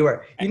not. you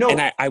were. You And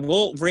know, I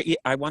want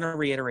to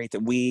reiterate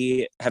that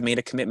we have made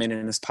a commitment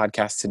in this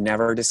podcast to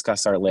never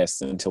discuss our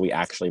list until we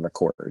actually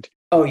record.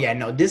 oh yeah,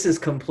 no, this is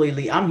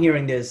completely. I'm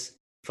hearing this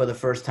for the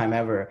first time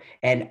ever,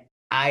 and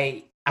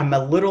I'm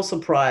a little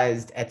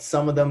surprised at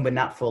some of them, but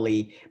not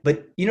fully.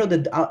 But you know,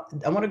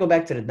 I want to go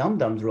back to the Dum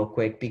Dums real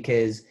quick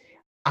because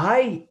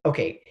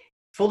okay,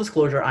 full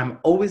disclosure, I'm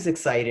always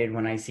excited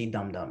when I see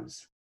Dum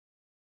Dums,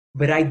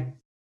 but I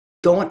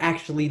don't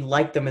actually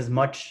like them as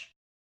much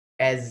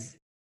as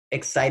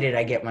excited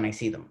I get when I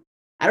see them.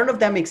 I don't know if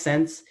that makes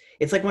sense.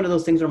 It's like one of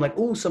those things where I'm like,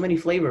 "Ooh, so many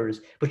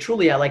flavors," but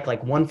truly I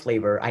like one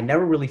flavor. I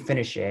never really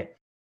finish it.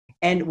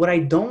 And what I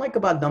don't like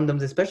about Dum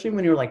Dums, especially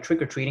when you're like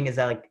trick or treating, is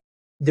that like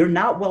they're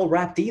not well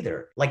wrapped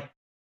either. Like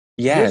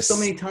there's so Yes.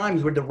 many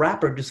times where the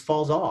wrapper just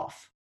falls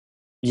off.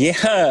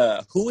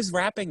 Yeah. Who was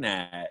rapping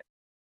that?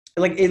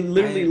 Like it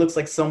literally I looks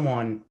like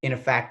someone in a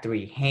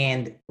factory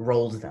hand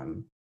rolls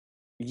them.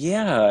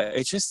 yeah,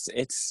 it's just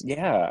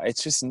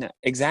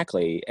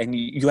exactly. And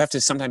you have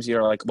to sometimes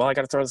you're like, well, I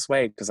got to throw this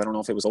away because I don't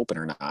know if it was open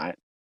or not.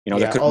 You know,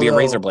 there Yeah, could be a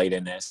razor although blade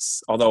in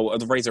this, although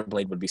the razor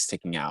blade would be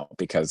sticking out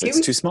because can it's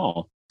we too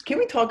small. can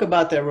we talk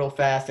about that real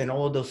fast and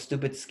all of those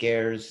stupid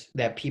scares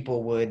that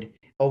people would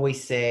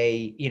always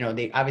say, you know,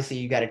 they obviously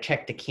you got to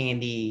check the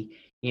candy,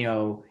 you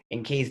know,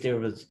 in case there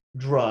was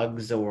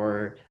drugs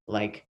or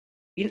like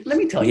let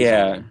me tell you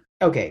Yeah. something.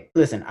 Okay,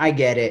 listen, I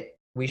get it.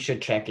 We should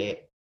check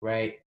it,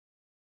 right?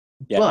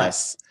 But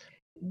Yes.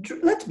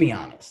 let's be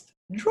honest.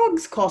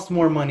 Drugs cost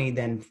more money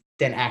than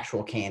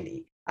actual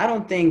candy. I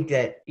don't think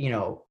that, you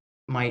know,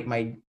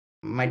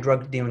 my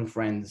drug dealing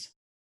friends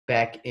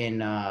back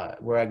in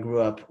where I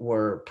grew up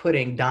were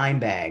putting dime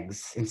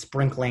bags and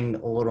sprinkling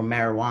a little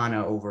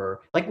marijuana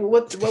over. Like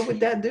what would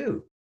that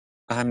do?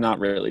 I'm not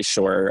really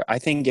sure. I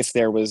think if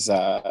there was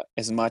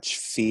as much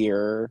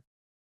fear,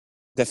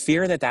 the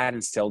fear that that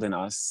instilled in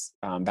us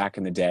back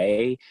in the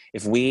day,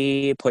 if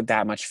we put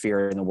that much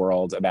fear in the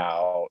world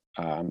about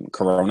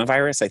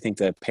coronavirus, I think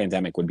the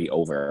pandemic would be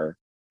over.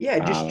 Yeah,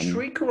 just Um,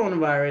 treat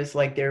coronavirus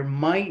like there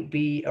might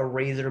be a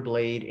razor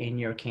blade in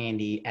your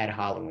candy at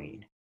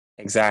Halloween.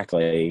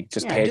 exactly.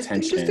 Just Yeah, pay just in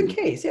attention.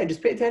 case. Yeah,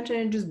 just pay attention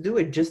and just do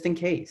it just in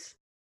case.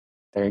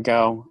 There you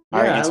go. All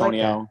right, Yeah, I like that.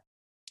 Antonio.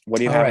 What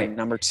do you All have at right.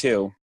 number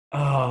two?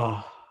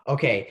 Oh,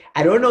 okay.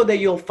 I don't know that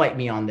you'll fight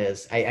me on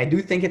this. I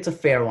do think it's a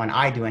fair one.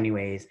 I do,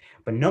 anyways.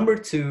 But number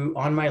two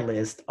on my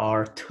list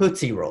are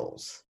Tootsie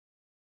Rolls.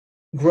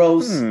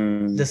 Gross,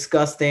 Hmm.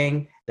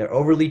 disgusting. They're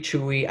overly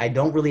chewy. I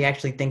don't really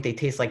actually think they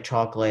taste like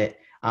chocolate.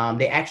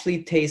 They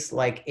actually taste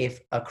like if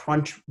a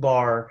Crunch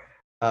bar,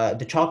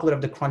 the chocolate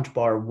of the Crunch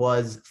bar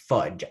was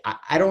fudge.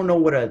 I don't know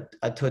what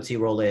a Tootsie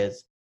Roll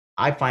is.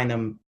 I find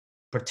them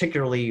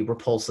particularly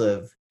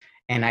repulsive.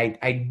 And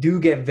I do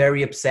get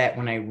very upset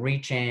when I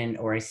reach in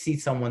or I see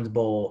someone's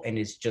bowl and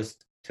it's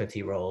just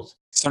Tootsie Rolls.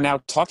 So now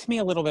talk to me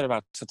a little bit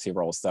about Tootsie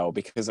Rolls though,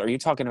 because are you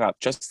talking about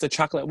just the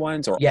chocolate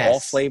ones or all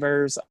Yes.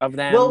 flavors of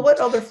Well, them? what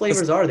other Because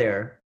flavors are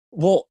there?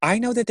 Well, I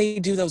know that they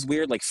do those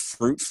weird like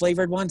fruit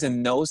flavored ones,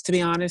 and those, to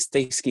be honest,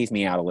 they skeeve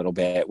me out a little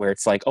bit. Where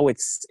it's like, oh,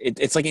 it's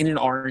like in an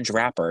orange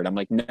wrapper, and I'm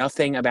like,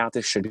 nothing about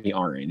this should be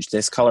orange.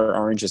 This color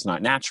orange is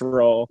not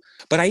natural.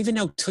 But I even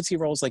know Tootsie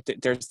Rolls, like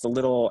there's the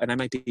little, and I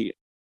might be,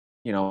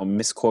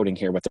 misquoting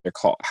here what they're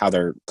called, how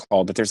they're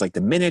called, but there's like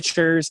the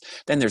miniatures,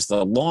 then there's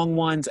the long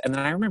ones, and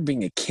then I remember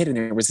being a kid, and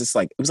there was this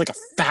like, it was like a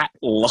fat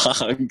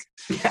lug.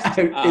 Yeah,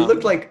 Um, it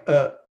looked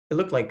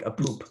like a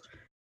poop.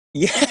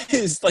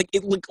 Yes, like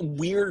it looked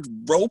weird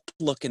rope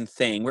looking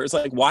thing where it's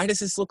like, why does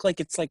this look like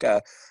it's like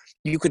a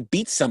you could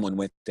beat someone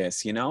with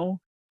this, you know?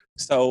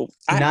 So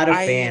Not a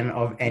fan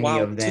of any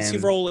while of Tootsie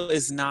them. Roll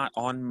is not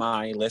on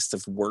my list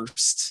of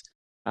worst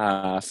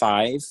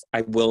five,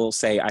 I will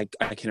say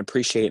I can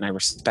appreciate and I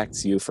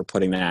respect you for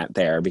putting that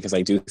there because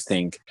I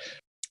think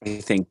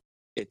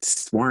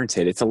it's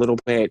warranted. It's a little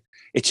bit,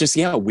 it's just,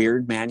 yeah, a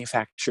weird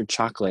manufactured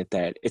chocolate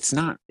that it's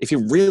not, if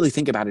you really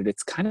think about it,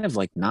 it's kind of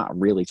like not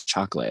really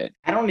chocolate.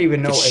 I don't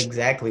even know It's,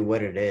 exactly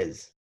what it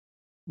is.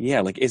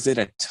 yeah, like, is it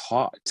a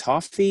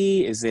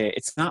toffee?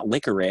 It's not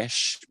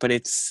licorice, but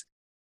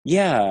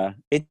yeah,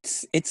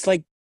 it's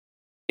like,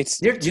 it's,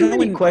 There are too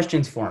many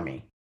questions for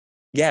me.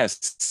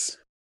 yes.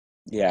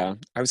 Yeah.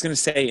 I was going to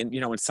say,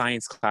 in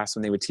science class,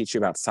 when they would teach you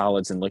about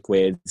solids and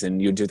liquids,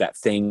 and you'd do that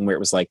thing where it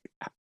was like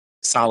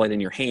solid in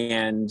your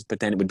hand, but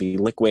then it would be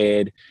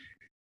liquid.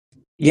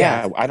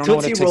 Yeah, Yeah, I don't know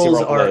what a Tootsie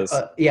Roll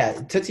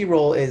is. Tootsie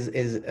Roll is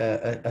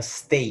a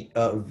state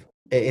of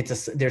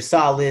there's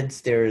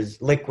solids,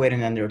 there's liquid,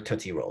 and then there are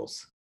Tootsie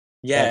Rolls.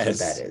 That's what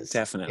that Yes, is. Yeah,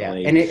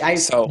 definitely. and I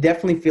So,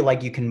 definitely feel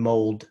like you can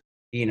mold.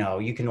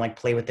 You can like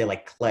play with it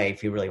like clay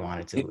if you really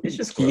wanted to. It's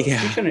just gross.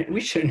 yeah,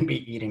 We shouldn't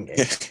be eating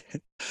it.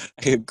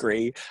 I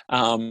agree.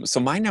 So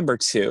my number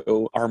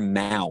two are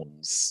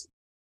mounds.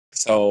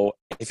 So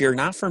if you're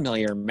not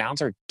familiar,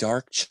 mounds are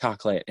dark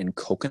chocolate and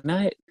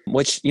coconut,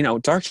 which,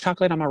 dark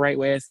chocolate I'm all right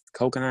with.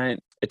 Coconut,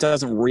 it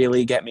doesn't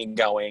really get me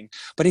going.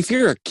 But if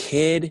you're a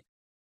kid,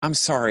 I'm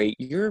sorry,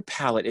 your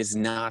palate is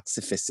not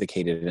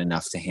sophisticated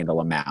enough to handle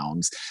a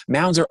mounds.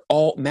 Mounds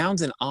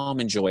and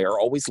almond joy are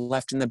always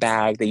left in the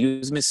bag. They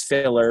use them as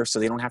filler so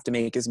they don't have to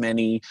make as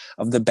many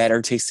of the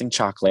better tasting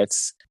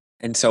chocolates.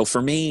 And so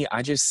for me,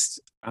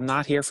 I'm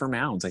not here for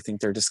mounds. I think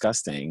they're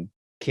disgusting.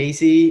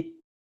 Casey,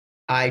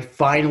 I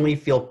finally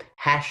feel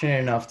passionate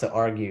enough to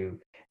argue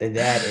that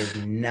that is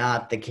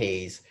not the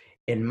case.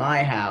 In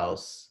my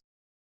house,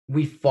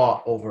 we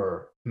fought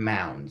over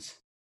mounds.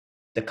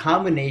 The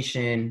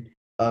combination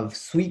of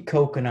sweet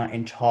coconut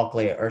and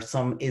chocolate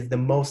is the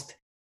most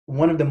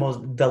one of the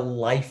most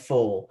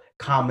delightful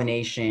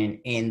combination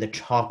in the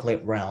chocolate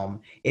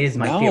realm. It is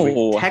my favorite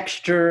No.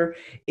 texture.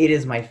 It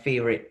is my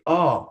favorite.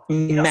 Oh,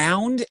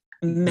 Mound,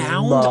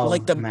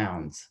 like love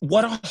mounds.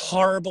 what a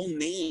horrible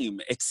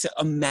name. It's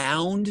a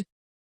mound.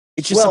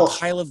 It's just a Well,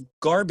 pile of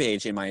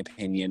garbage, in my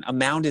opinion. A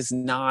mound it's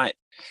not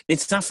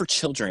for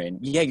children.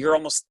 Yeah,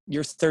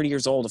 you're 30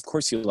 years old. Of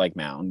course you like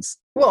mounds.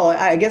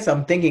 I guess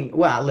I'm thinking.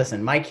 Well,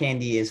 listen, my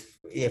candy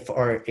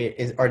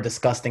are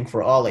disgusting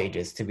for all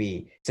ages. To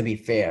be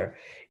fair,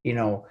 you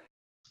know,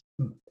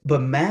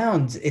 but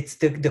mounds, it's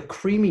the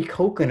creamy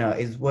coconut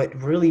is what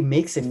really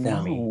makes it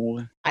for me.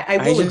 No, I I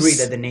will agree that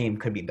just, the name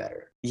could be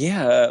better.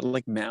 yeah,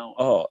 like mound.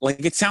 Oh,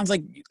 like it sounds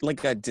like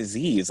a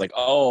disease. Like,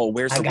 oh,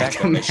 where's I got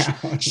the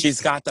Rebecca? She's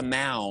mounds. got the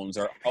mounds,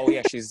 or oh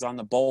yeah, she's on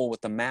the bowl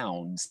with the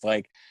mounds.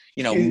 Like,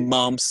 She-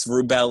 mumps,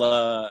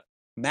 rubella,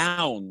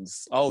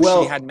 mounds. Oh,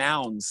 she had well,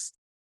 mounds.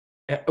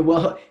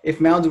 if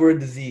mounds were a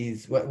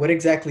disease, what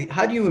exactly?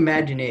 How do you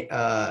imagine it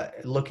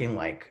looking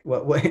like?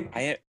 What?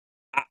 I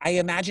I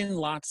imagine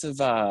lots of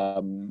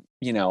kind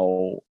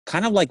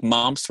of like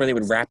mumps where they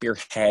would wrap your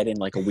head in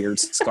like a weird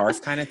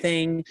scarf kind of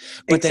thing,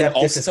 but then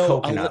Except this is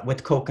also coconut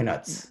with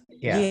coconuts.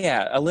 Yeah.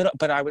 yeah, a little,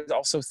 but I would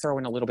also throw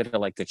in a little bit of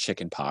like the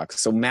chicken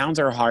pox. So mounds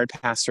are a hard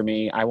pass for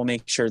me. I will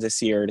make sure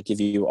this year to give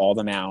you all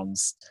the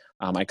mounds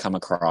I come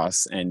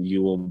across, and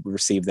you will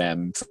receive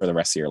them for the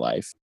rest of your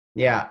life.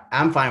 Yeah,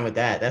 I'm fine with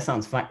that. That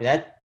sounds fine.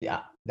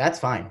 Yeah, that's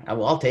fine.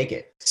 I'll take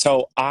it.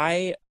 So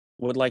I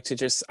would like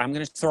to I'm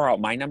going to throw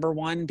out my number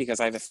one because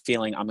I have a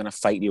feeling I'm going to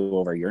fight you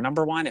over your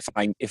number one. If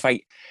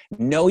I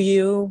know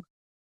you,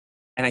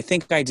 and I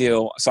think I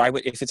do, so I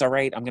would, if it's all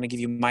right, I'm going to give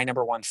you my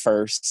number one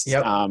first,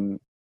 Yep.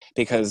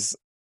 because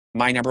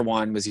my number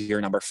one was your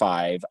number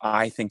five.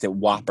 I think that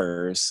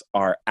Whoppers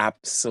are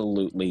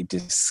absolutely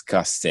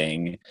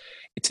disgusting.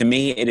 To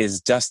me, it is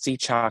dusty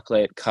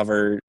chocolate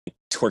covered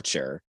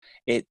torture.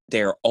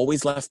 They're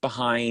always left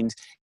behind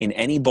in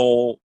any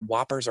bowl.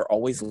 Whoppers are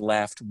always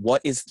left.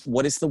 What is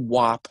the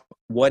Whop?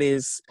 What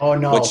is Oh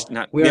which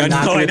no, not we are yeah,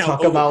 not no, going I to know. talk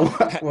Oh,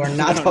 about. We're not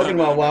no, no, talking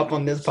no, about no. WAP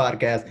on this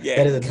podcast. Yeah,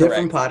 That is a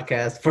different correct.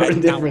 podcast for a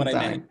That's not what different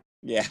I meant. time.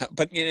 Yeah,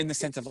 but in the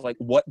sense of like,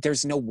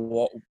 there's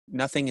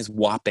nothing is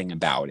whopping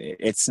about it.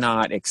 It's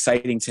not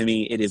exciting to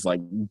me. It is like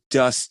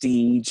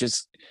dusty.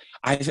 Just,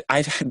 I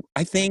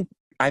think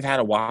I've had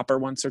a Whopper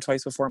once or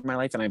twice before in my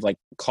life, and I've like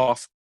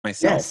coughed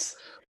myself, Yes.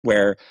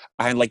 where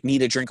I like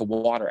need a drink of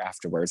water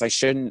afterwards. I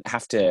shouldn't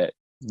have to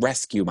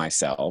rescue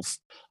myself.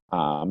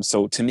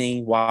 So to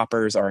me,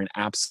 Whoppers are an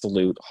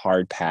absolute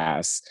hard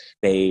pass.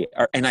 They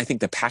are, and I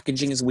think the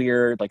packaging is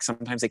weird. Like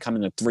sometimes they come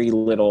in like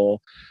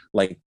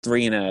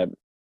three in a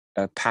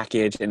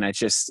package, and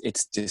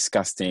it's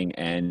disgusting.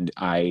 And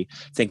I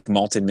think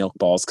malted milk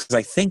balls, because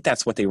I think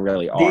that's what they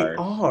really They are.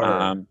 are.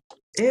 Um,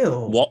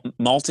 Ew.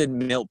 Malted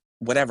milk,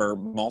 whatever,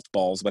 malt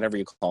balls, whatever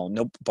you call them,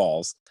 milk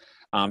balls,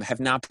 have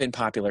not been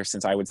popular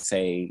since, I would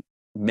say,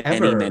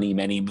 many, Ever. many,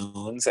 many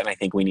moons. And I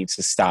think we need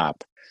to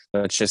stop.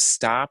 Let's just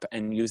stop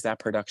and use that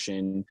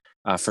production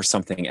for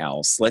something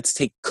else. Let's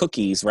take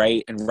cookies,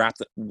 right, and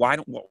why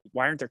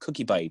aren't there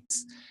cookie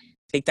bites?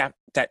 Take that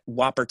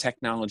Whopper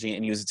technology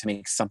and use it to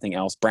make something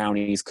else,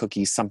 brownies,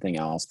 cookies, something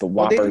else. The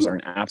Well, they Whoppers are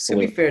do. an To be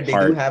absolute fair, they do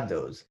heart. have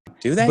those.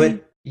 Do they?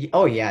 But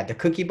oh yeah, the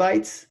cookie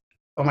bites.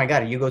 Oh my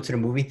God, you go to the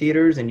movie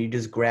theaters and you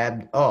just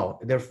grab. Oh,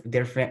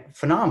 they're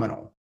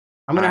phenomenal.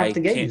 I'm gonna have I to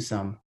get you can't.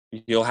 some.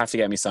 You'll have to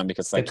get me some,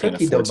 because The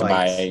cookie dough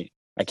bites.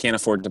 I can't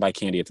afford to buy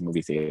candy at the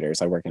movie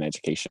theaters. I work in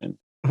education.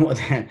 Well,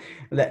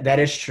 that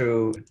is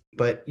true,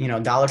 but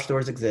dollar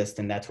stores exist,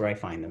 and that's where I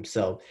find them.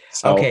 So,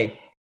 So okay,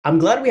 I'm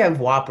glad we have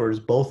Whoppers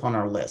both on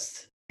our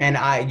list. And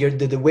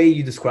the way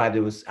you described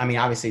it was, I mean,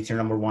 obviously it's your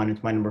number one,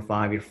 it's my number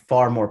five. You're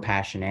far more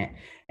passionate.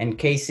 And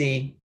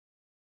Casey,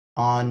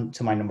 on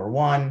to my number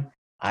one.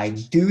 I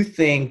do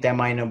think that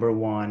my number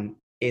one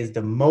is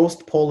the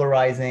most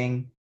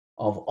polarizing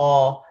of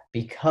all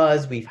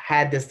because we've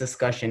had this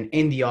discussion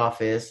in the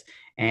office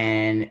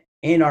and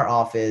in our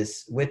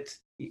office with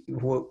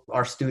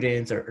our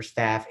students or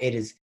staff. It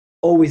is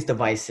always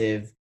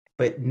divisive.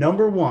 But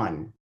number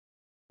one,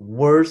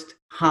 worst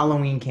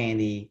Halloween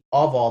candy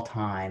of all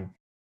time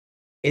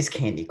is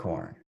candy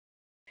corn.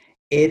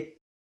 It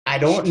I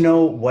don't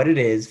know what it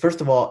is. First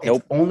of all, it's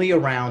nope. only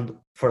around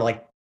for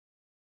like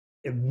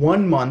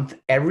 1 month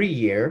every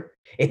year.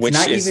 It's Which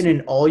not even is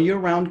an all year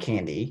round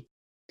candy.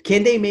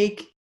 Can they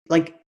make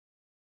like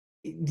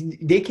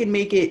they can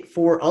make it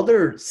for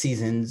other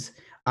seasons?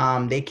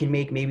 They can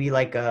make maybe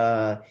like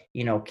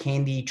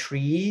candy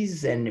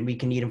trees, and we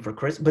can eat them for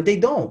Christmas. But they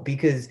don't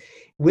because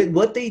with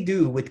what they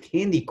do with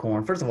candy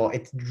corn, first of all,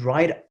 it's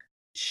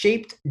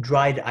shaped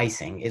dried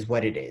icing is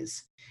what it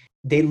is.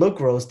 They look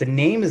gross. The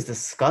name is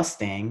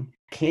disgusting.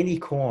 Candy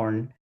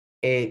corn.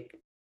 It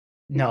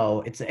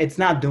No, it's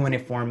not doing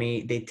it for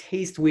me. They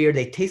taste weird.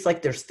 They taste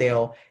like they're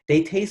stale.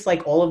 They taste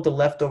like all of the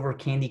leftover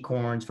candy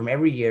corns from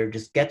every year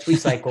just gets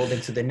recycled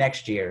into the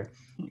next year.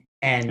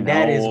 And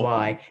that is no,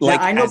 why. Now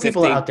like I know as if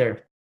people they out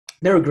there,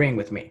 they're agreeing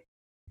with me.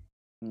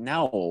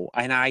 no,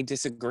 and I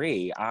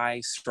disagree.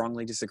 I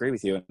strongly disagree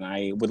with you, and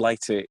I would like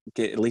to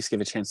at least give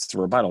a chance to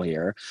rebuttal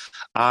here.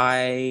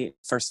 I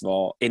First of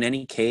all, in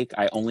any cake,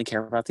 I only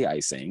care about the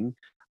icing.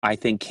 I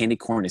think candy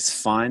corn is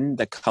fun.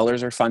 The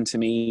colors are fun to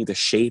me. The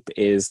shape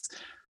is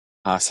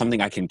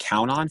something I can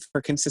count on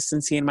for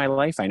consistency in my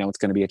life. I know it's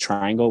going to be a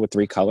triangle with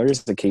three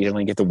colors.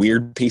 Occasionally, get the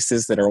weird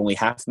pieces that are only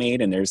half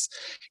made, and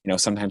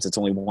sometimes it's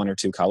only one or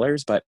two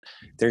colors. But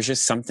there's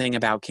just something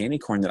about candy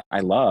corn that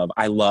I love.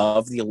 I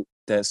love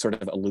the sort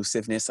of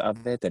elusiveness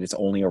of it, that it's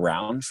only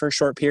around for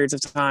short periods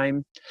of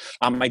time.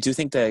 I do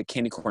think the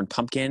candy corn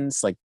pumpkins,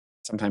 like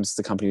sometimes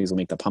the companies will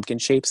make the pumpkin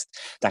shapes,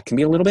 that can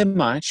be a little bit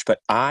much, but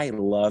I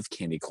love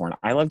candy corn.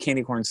 I love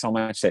candy corn so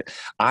much that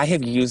I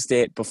have used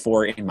it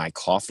before in my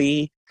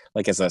coffee,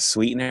 like as a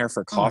sweetener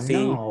for Oh coffee.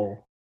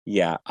 no,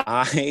 Yeah,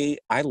 I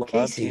love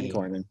candy Casey.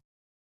 corn, and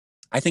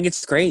I think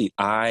it's great.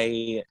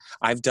 I'll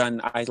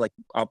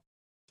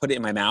put it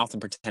in my mouth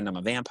and pretend I'm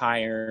a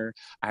vampire.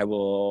 I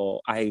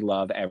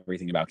love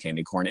everything about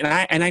candy corn.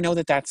 And I know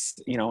that that's,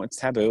 it's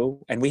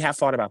taboo, and we have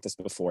thought about this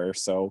before.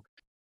 So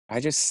I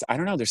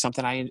don't know, there's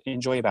something I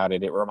enjoy about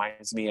it. It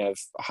reminds me of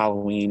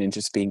Halloween and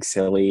just being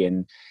silly.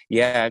 And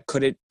yeah,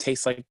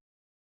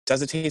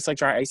 does it taste like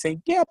dry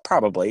icing? Yeah,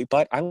 probably,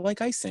 but I like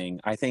icing.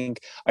 I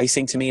think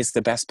icing to me is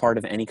the best part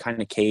of any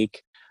kind of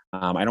cake.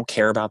 I don't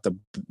care about the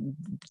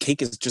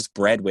cake is just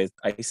bread with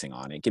icing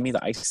on it. Give me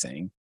the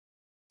icing.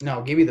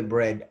 No, give me the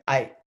bread.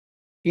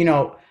 You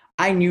know,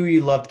 I knew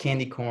you loved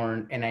candy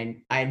corn, and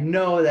I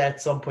know that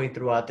at some point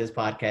throughout this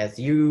podcast,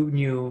 you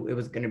knew it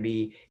was going to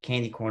be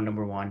candy corn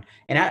number one.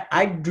 And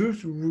I do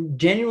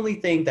genuinely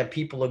think that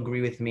people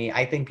agree with me.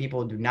 I think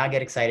people do not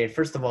get excited.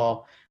 First of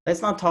all,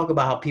 let's not talk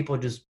about how people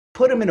just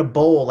put them in a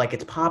bowl like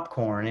it's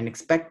popcorn and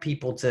expect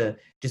people to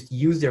just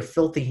use their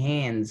filthy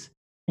hands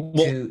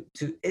Well,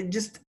 to it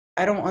just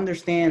I don't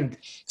understand.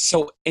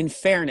 so in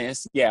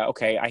fairness, yeah,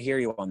 okay, I hear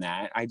you on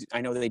that. I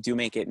know that they do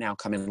make it now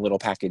come in little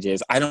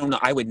packages. I don't know.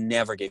 I would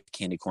never give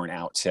candy corn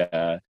out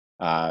to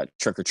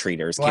trick or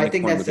treaters. Well, I Candy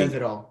think corn that would says be.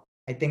 it all.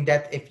 I think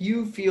that if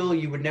you feel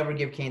you would never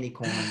give candy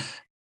corn,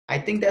 I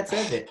think that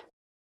says it.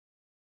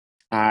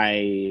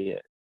 I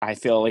I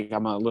feel like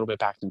I'm a little bit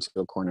backed into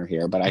a corner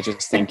here, but I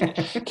just think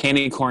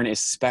candy corn is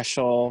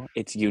special.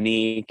 It's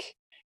unique.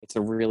 It's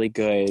a really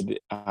good.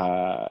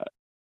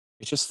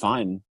 It's just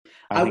fun.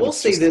 I I think will it's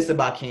say just. this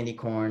about candy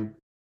corn,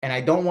 and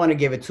I don't want to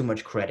give it too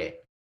much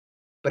credit,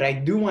 but I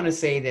do want to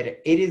say that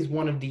it is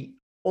one of the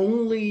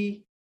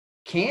only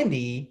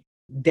candy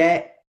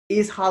that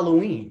is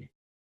Halloween.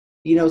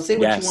 Say what you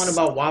want Yes.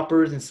 about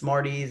Whoppers and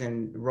Smarties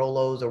and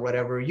Rolos or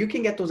whatever. You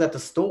can get those at the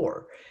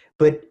store,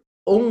 but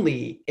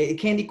only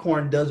candy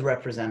corn does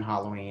represent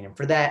Halloween, and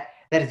for that,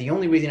 that is the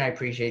only reason I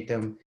appreciate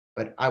them.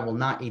 But I will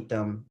not eat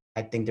them.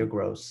 I think they're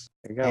gross,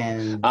 There you go.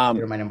 and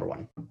they're my number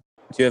one. Do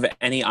you have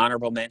any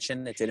honorable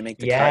mention that didn't make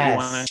the cut you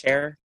want Yes, to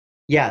share?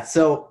 yeah.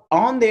 So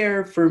on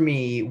there for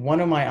me, one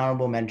of my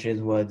honorable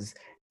mentions was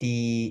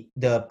the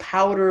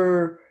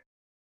powder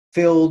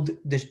filled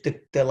the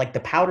like the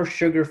powder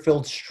sugar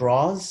filled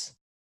straws.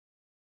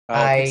 Oh,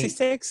 Pixie I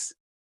Sticks?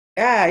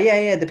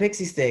 yeah, the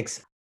pixie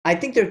sticks. I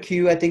think they're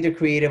cute. I think they're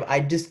creative.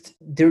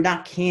 They're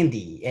not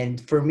candy,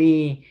 and for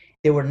me,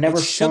 they were It's never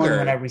fun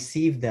when I sugar.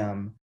 received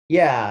them.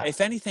 Yeah,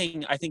 If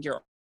anything, I think your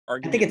I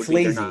think argument would it's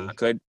be they're not lazy.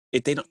 good.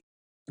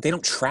 They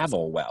don't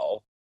travel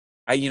well.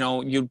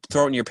 You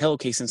throw it in your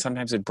pillowcase and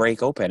sometimes it'd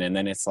break open, and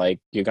then it's like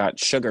you got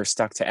sugar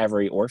stuck to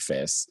every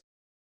orifice.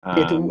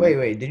 Wait, Um,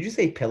 wait. Did you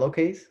say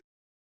pillowcase?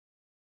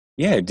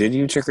 yeah, did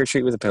you trick or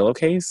treat with a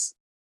pillowcase?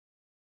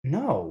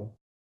 No,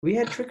 we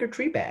had trick or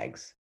treat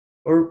bags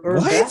or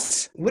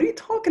What? What are you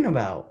talking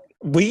about?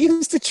 We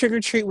used to trick or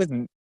treat with,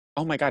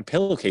 oh my God,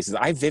 pillowcases.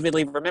 I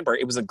vividly remember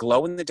it was a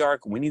glow in the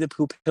dark Winnie the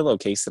Pooh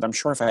pillowcase that I'm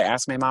sure if I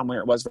asked my mom where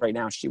it was right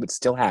now, she would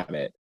still have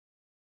it.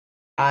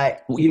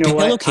 You know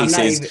what?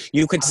 Pillowcases,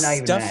 you could I'm not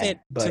even stuff mad,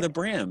 it to the but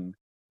brim.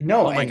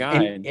 no, Oh my and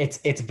God.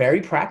 it's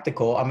very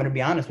practical. I'm gonna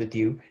be honest with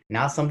you.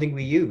 Not something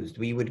we used.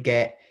 We would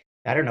get,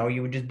 I don't know,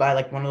 you would just buy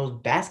like one of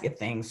those basket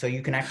things so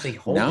you can actually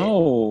hold it.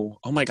 No.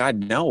 Oh my God,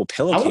 no. I wonder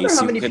Pillowcase,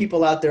 how you many could.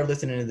 people out there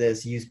listening to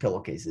this use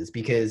pillowcases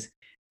because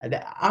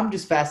I'm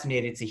just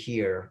fascinated to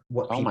hear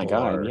what Oh my people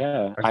God,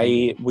 yeah. are I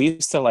thinking. we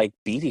used to like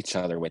beat each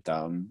other with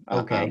them.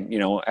 Okay,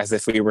 As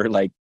if we were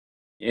like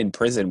in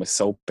prison with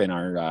soap in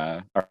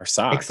our socks,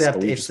 but except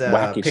we it's just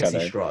whack each pixie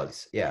other.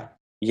 straws, yeah,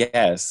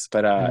 Yes,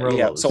 but and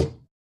yeah. Rolos. So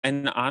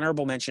an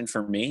honorable mention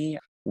for me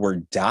were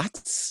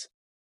dots.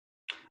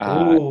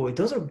 Uh, Oh,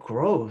 those are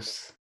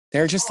gross.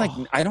 they're just like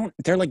Oh,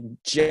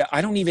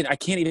 I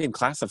can't even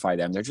classify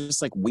them. They're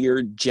just like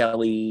weird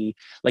jelly.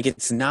 Like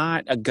it's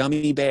not a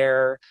gummy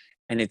bear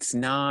and it's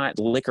not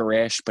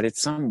licorice, but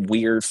it's some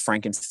weird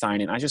Frankenstein,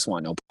 and I just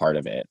want no part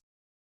of it.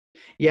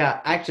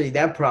 yeah, actually,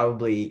 that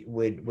probably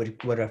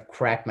would have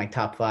cracked my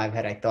top five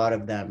had I thought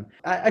of them.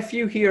 A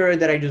few here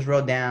that I just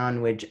wrote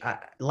down, which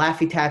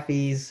Laffy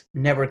Taffies,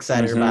 never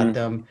excited about Mm-hmm.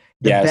 them.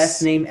 The best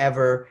Yes. name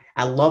ever.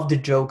 I love the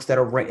jokes that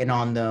are written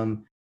on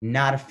them.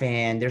 Not a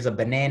fan. There's a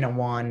banana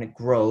one,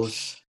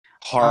 gross.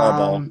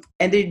 Horrible.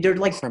 And they're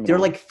Criminal.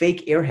 like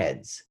fake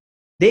airheads.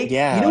 You know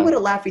Yeah. what a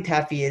Laffy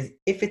Taffy is?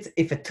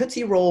 If a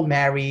Tootsie Roll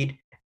married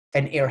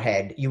an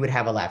airhead, you would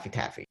have a Laffy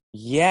Taffy.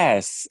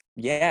 Yes.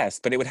 Yes.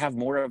 But it would have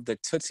more of the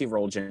Tootsie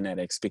Roll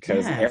genetics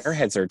because Yes.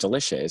 airheads are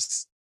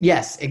delicious.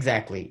 Yes,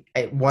 exactly.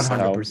 I So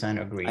 100%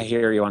 I agree.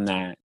 hear you on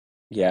that.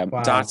 Yeah,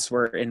 Wow. dots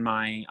were in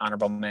my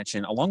honorable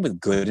mention, along with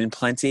Good and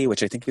Plenty,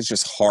 which I think is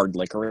just hard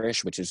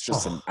licorice, which is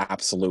just an Oh,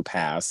 absolute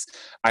pass.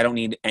 I don't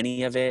need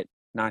any of it,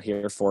 not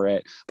here for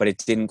it, but it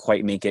didn't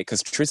quite make it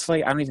because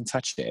truthfully, I don't even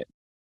touch it.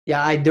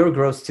 yeah, they're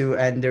gross too,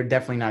 and they're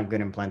definitely not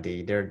good and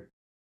plenty. They're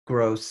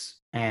gross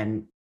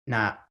and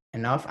not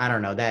enough. I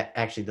don't know. That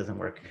actually doesn't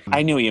work.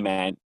 I knew what you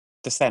meant.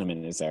 The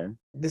sentiment is there.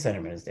 The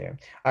sentiment is there.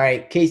 All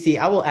right, Casey,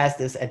 I will ask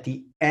this at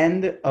the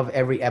end of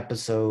every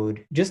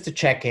episode just to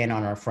check in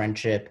on our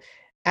friendship.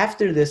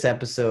 After this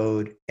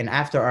episode and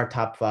after our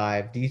top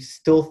five, do you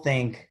still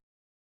think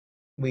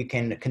we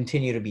can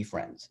continue to be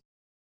friends?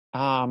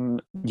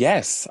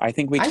 Yes, I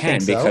think we I think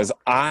can because so.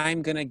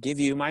 I'm gonna give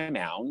you my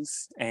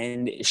mounds,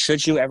 and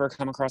should you ever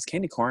come across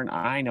candy corn,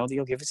 I know that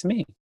you'll give it to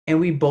me. And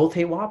we both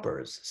hate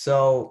Whoppers.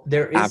 So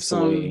there is some,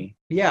 Absolutely.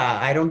 yeah,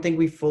 I don't think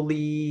we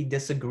fully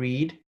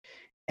disagreed.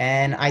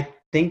 And I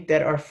think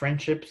that our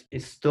friendship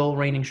is still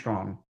reigning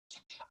strong.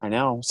 I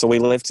know. So we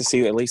live to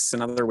see at least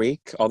another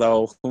week.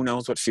 Although who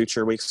knows what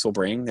future weeks will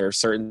bring. There are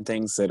certain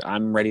things that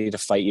I'm ready to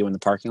fight you in the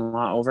parking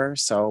lot over.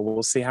 So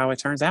we'll see how it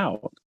turns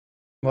out.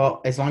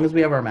 Well, as long as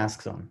we have our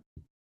masks on.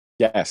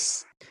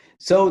 Yes.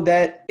 So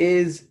that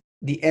is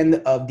the end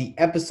of the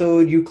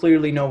episode. You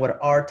clearly know what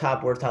our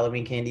top worst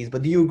Halloween candies,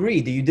 but do you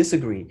agree? Do you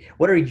disagree?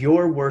 What are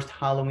your worst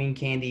Halloween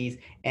candies?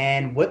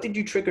 And what did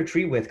you trick or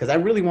treat with? Because I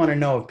really want to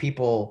know if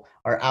people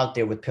are out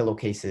there with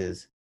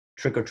pillowcases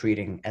trick or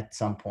treating at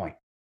some point.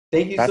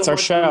 Thank you so That's our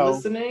much for show.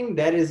 listening.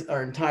 That is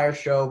our entire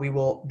show. We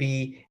will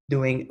be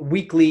doing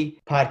weekly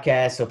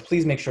podcasts, so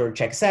please make sure to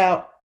check us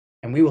out,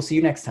 and we will see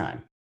you next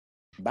time.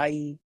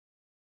 Bye.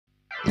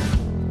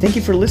 Thank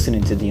you for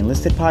listening to the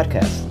Enlisted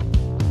Podcast.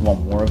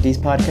 Want more of these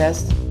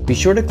podcasts? Be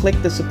sure to click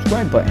the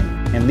subscribe button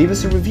and leave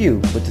us a review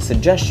with a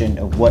suggestion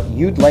of what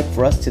you'd like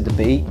for us to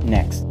debate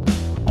next.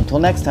 Until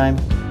next time.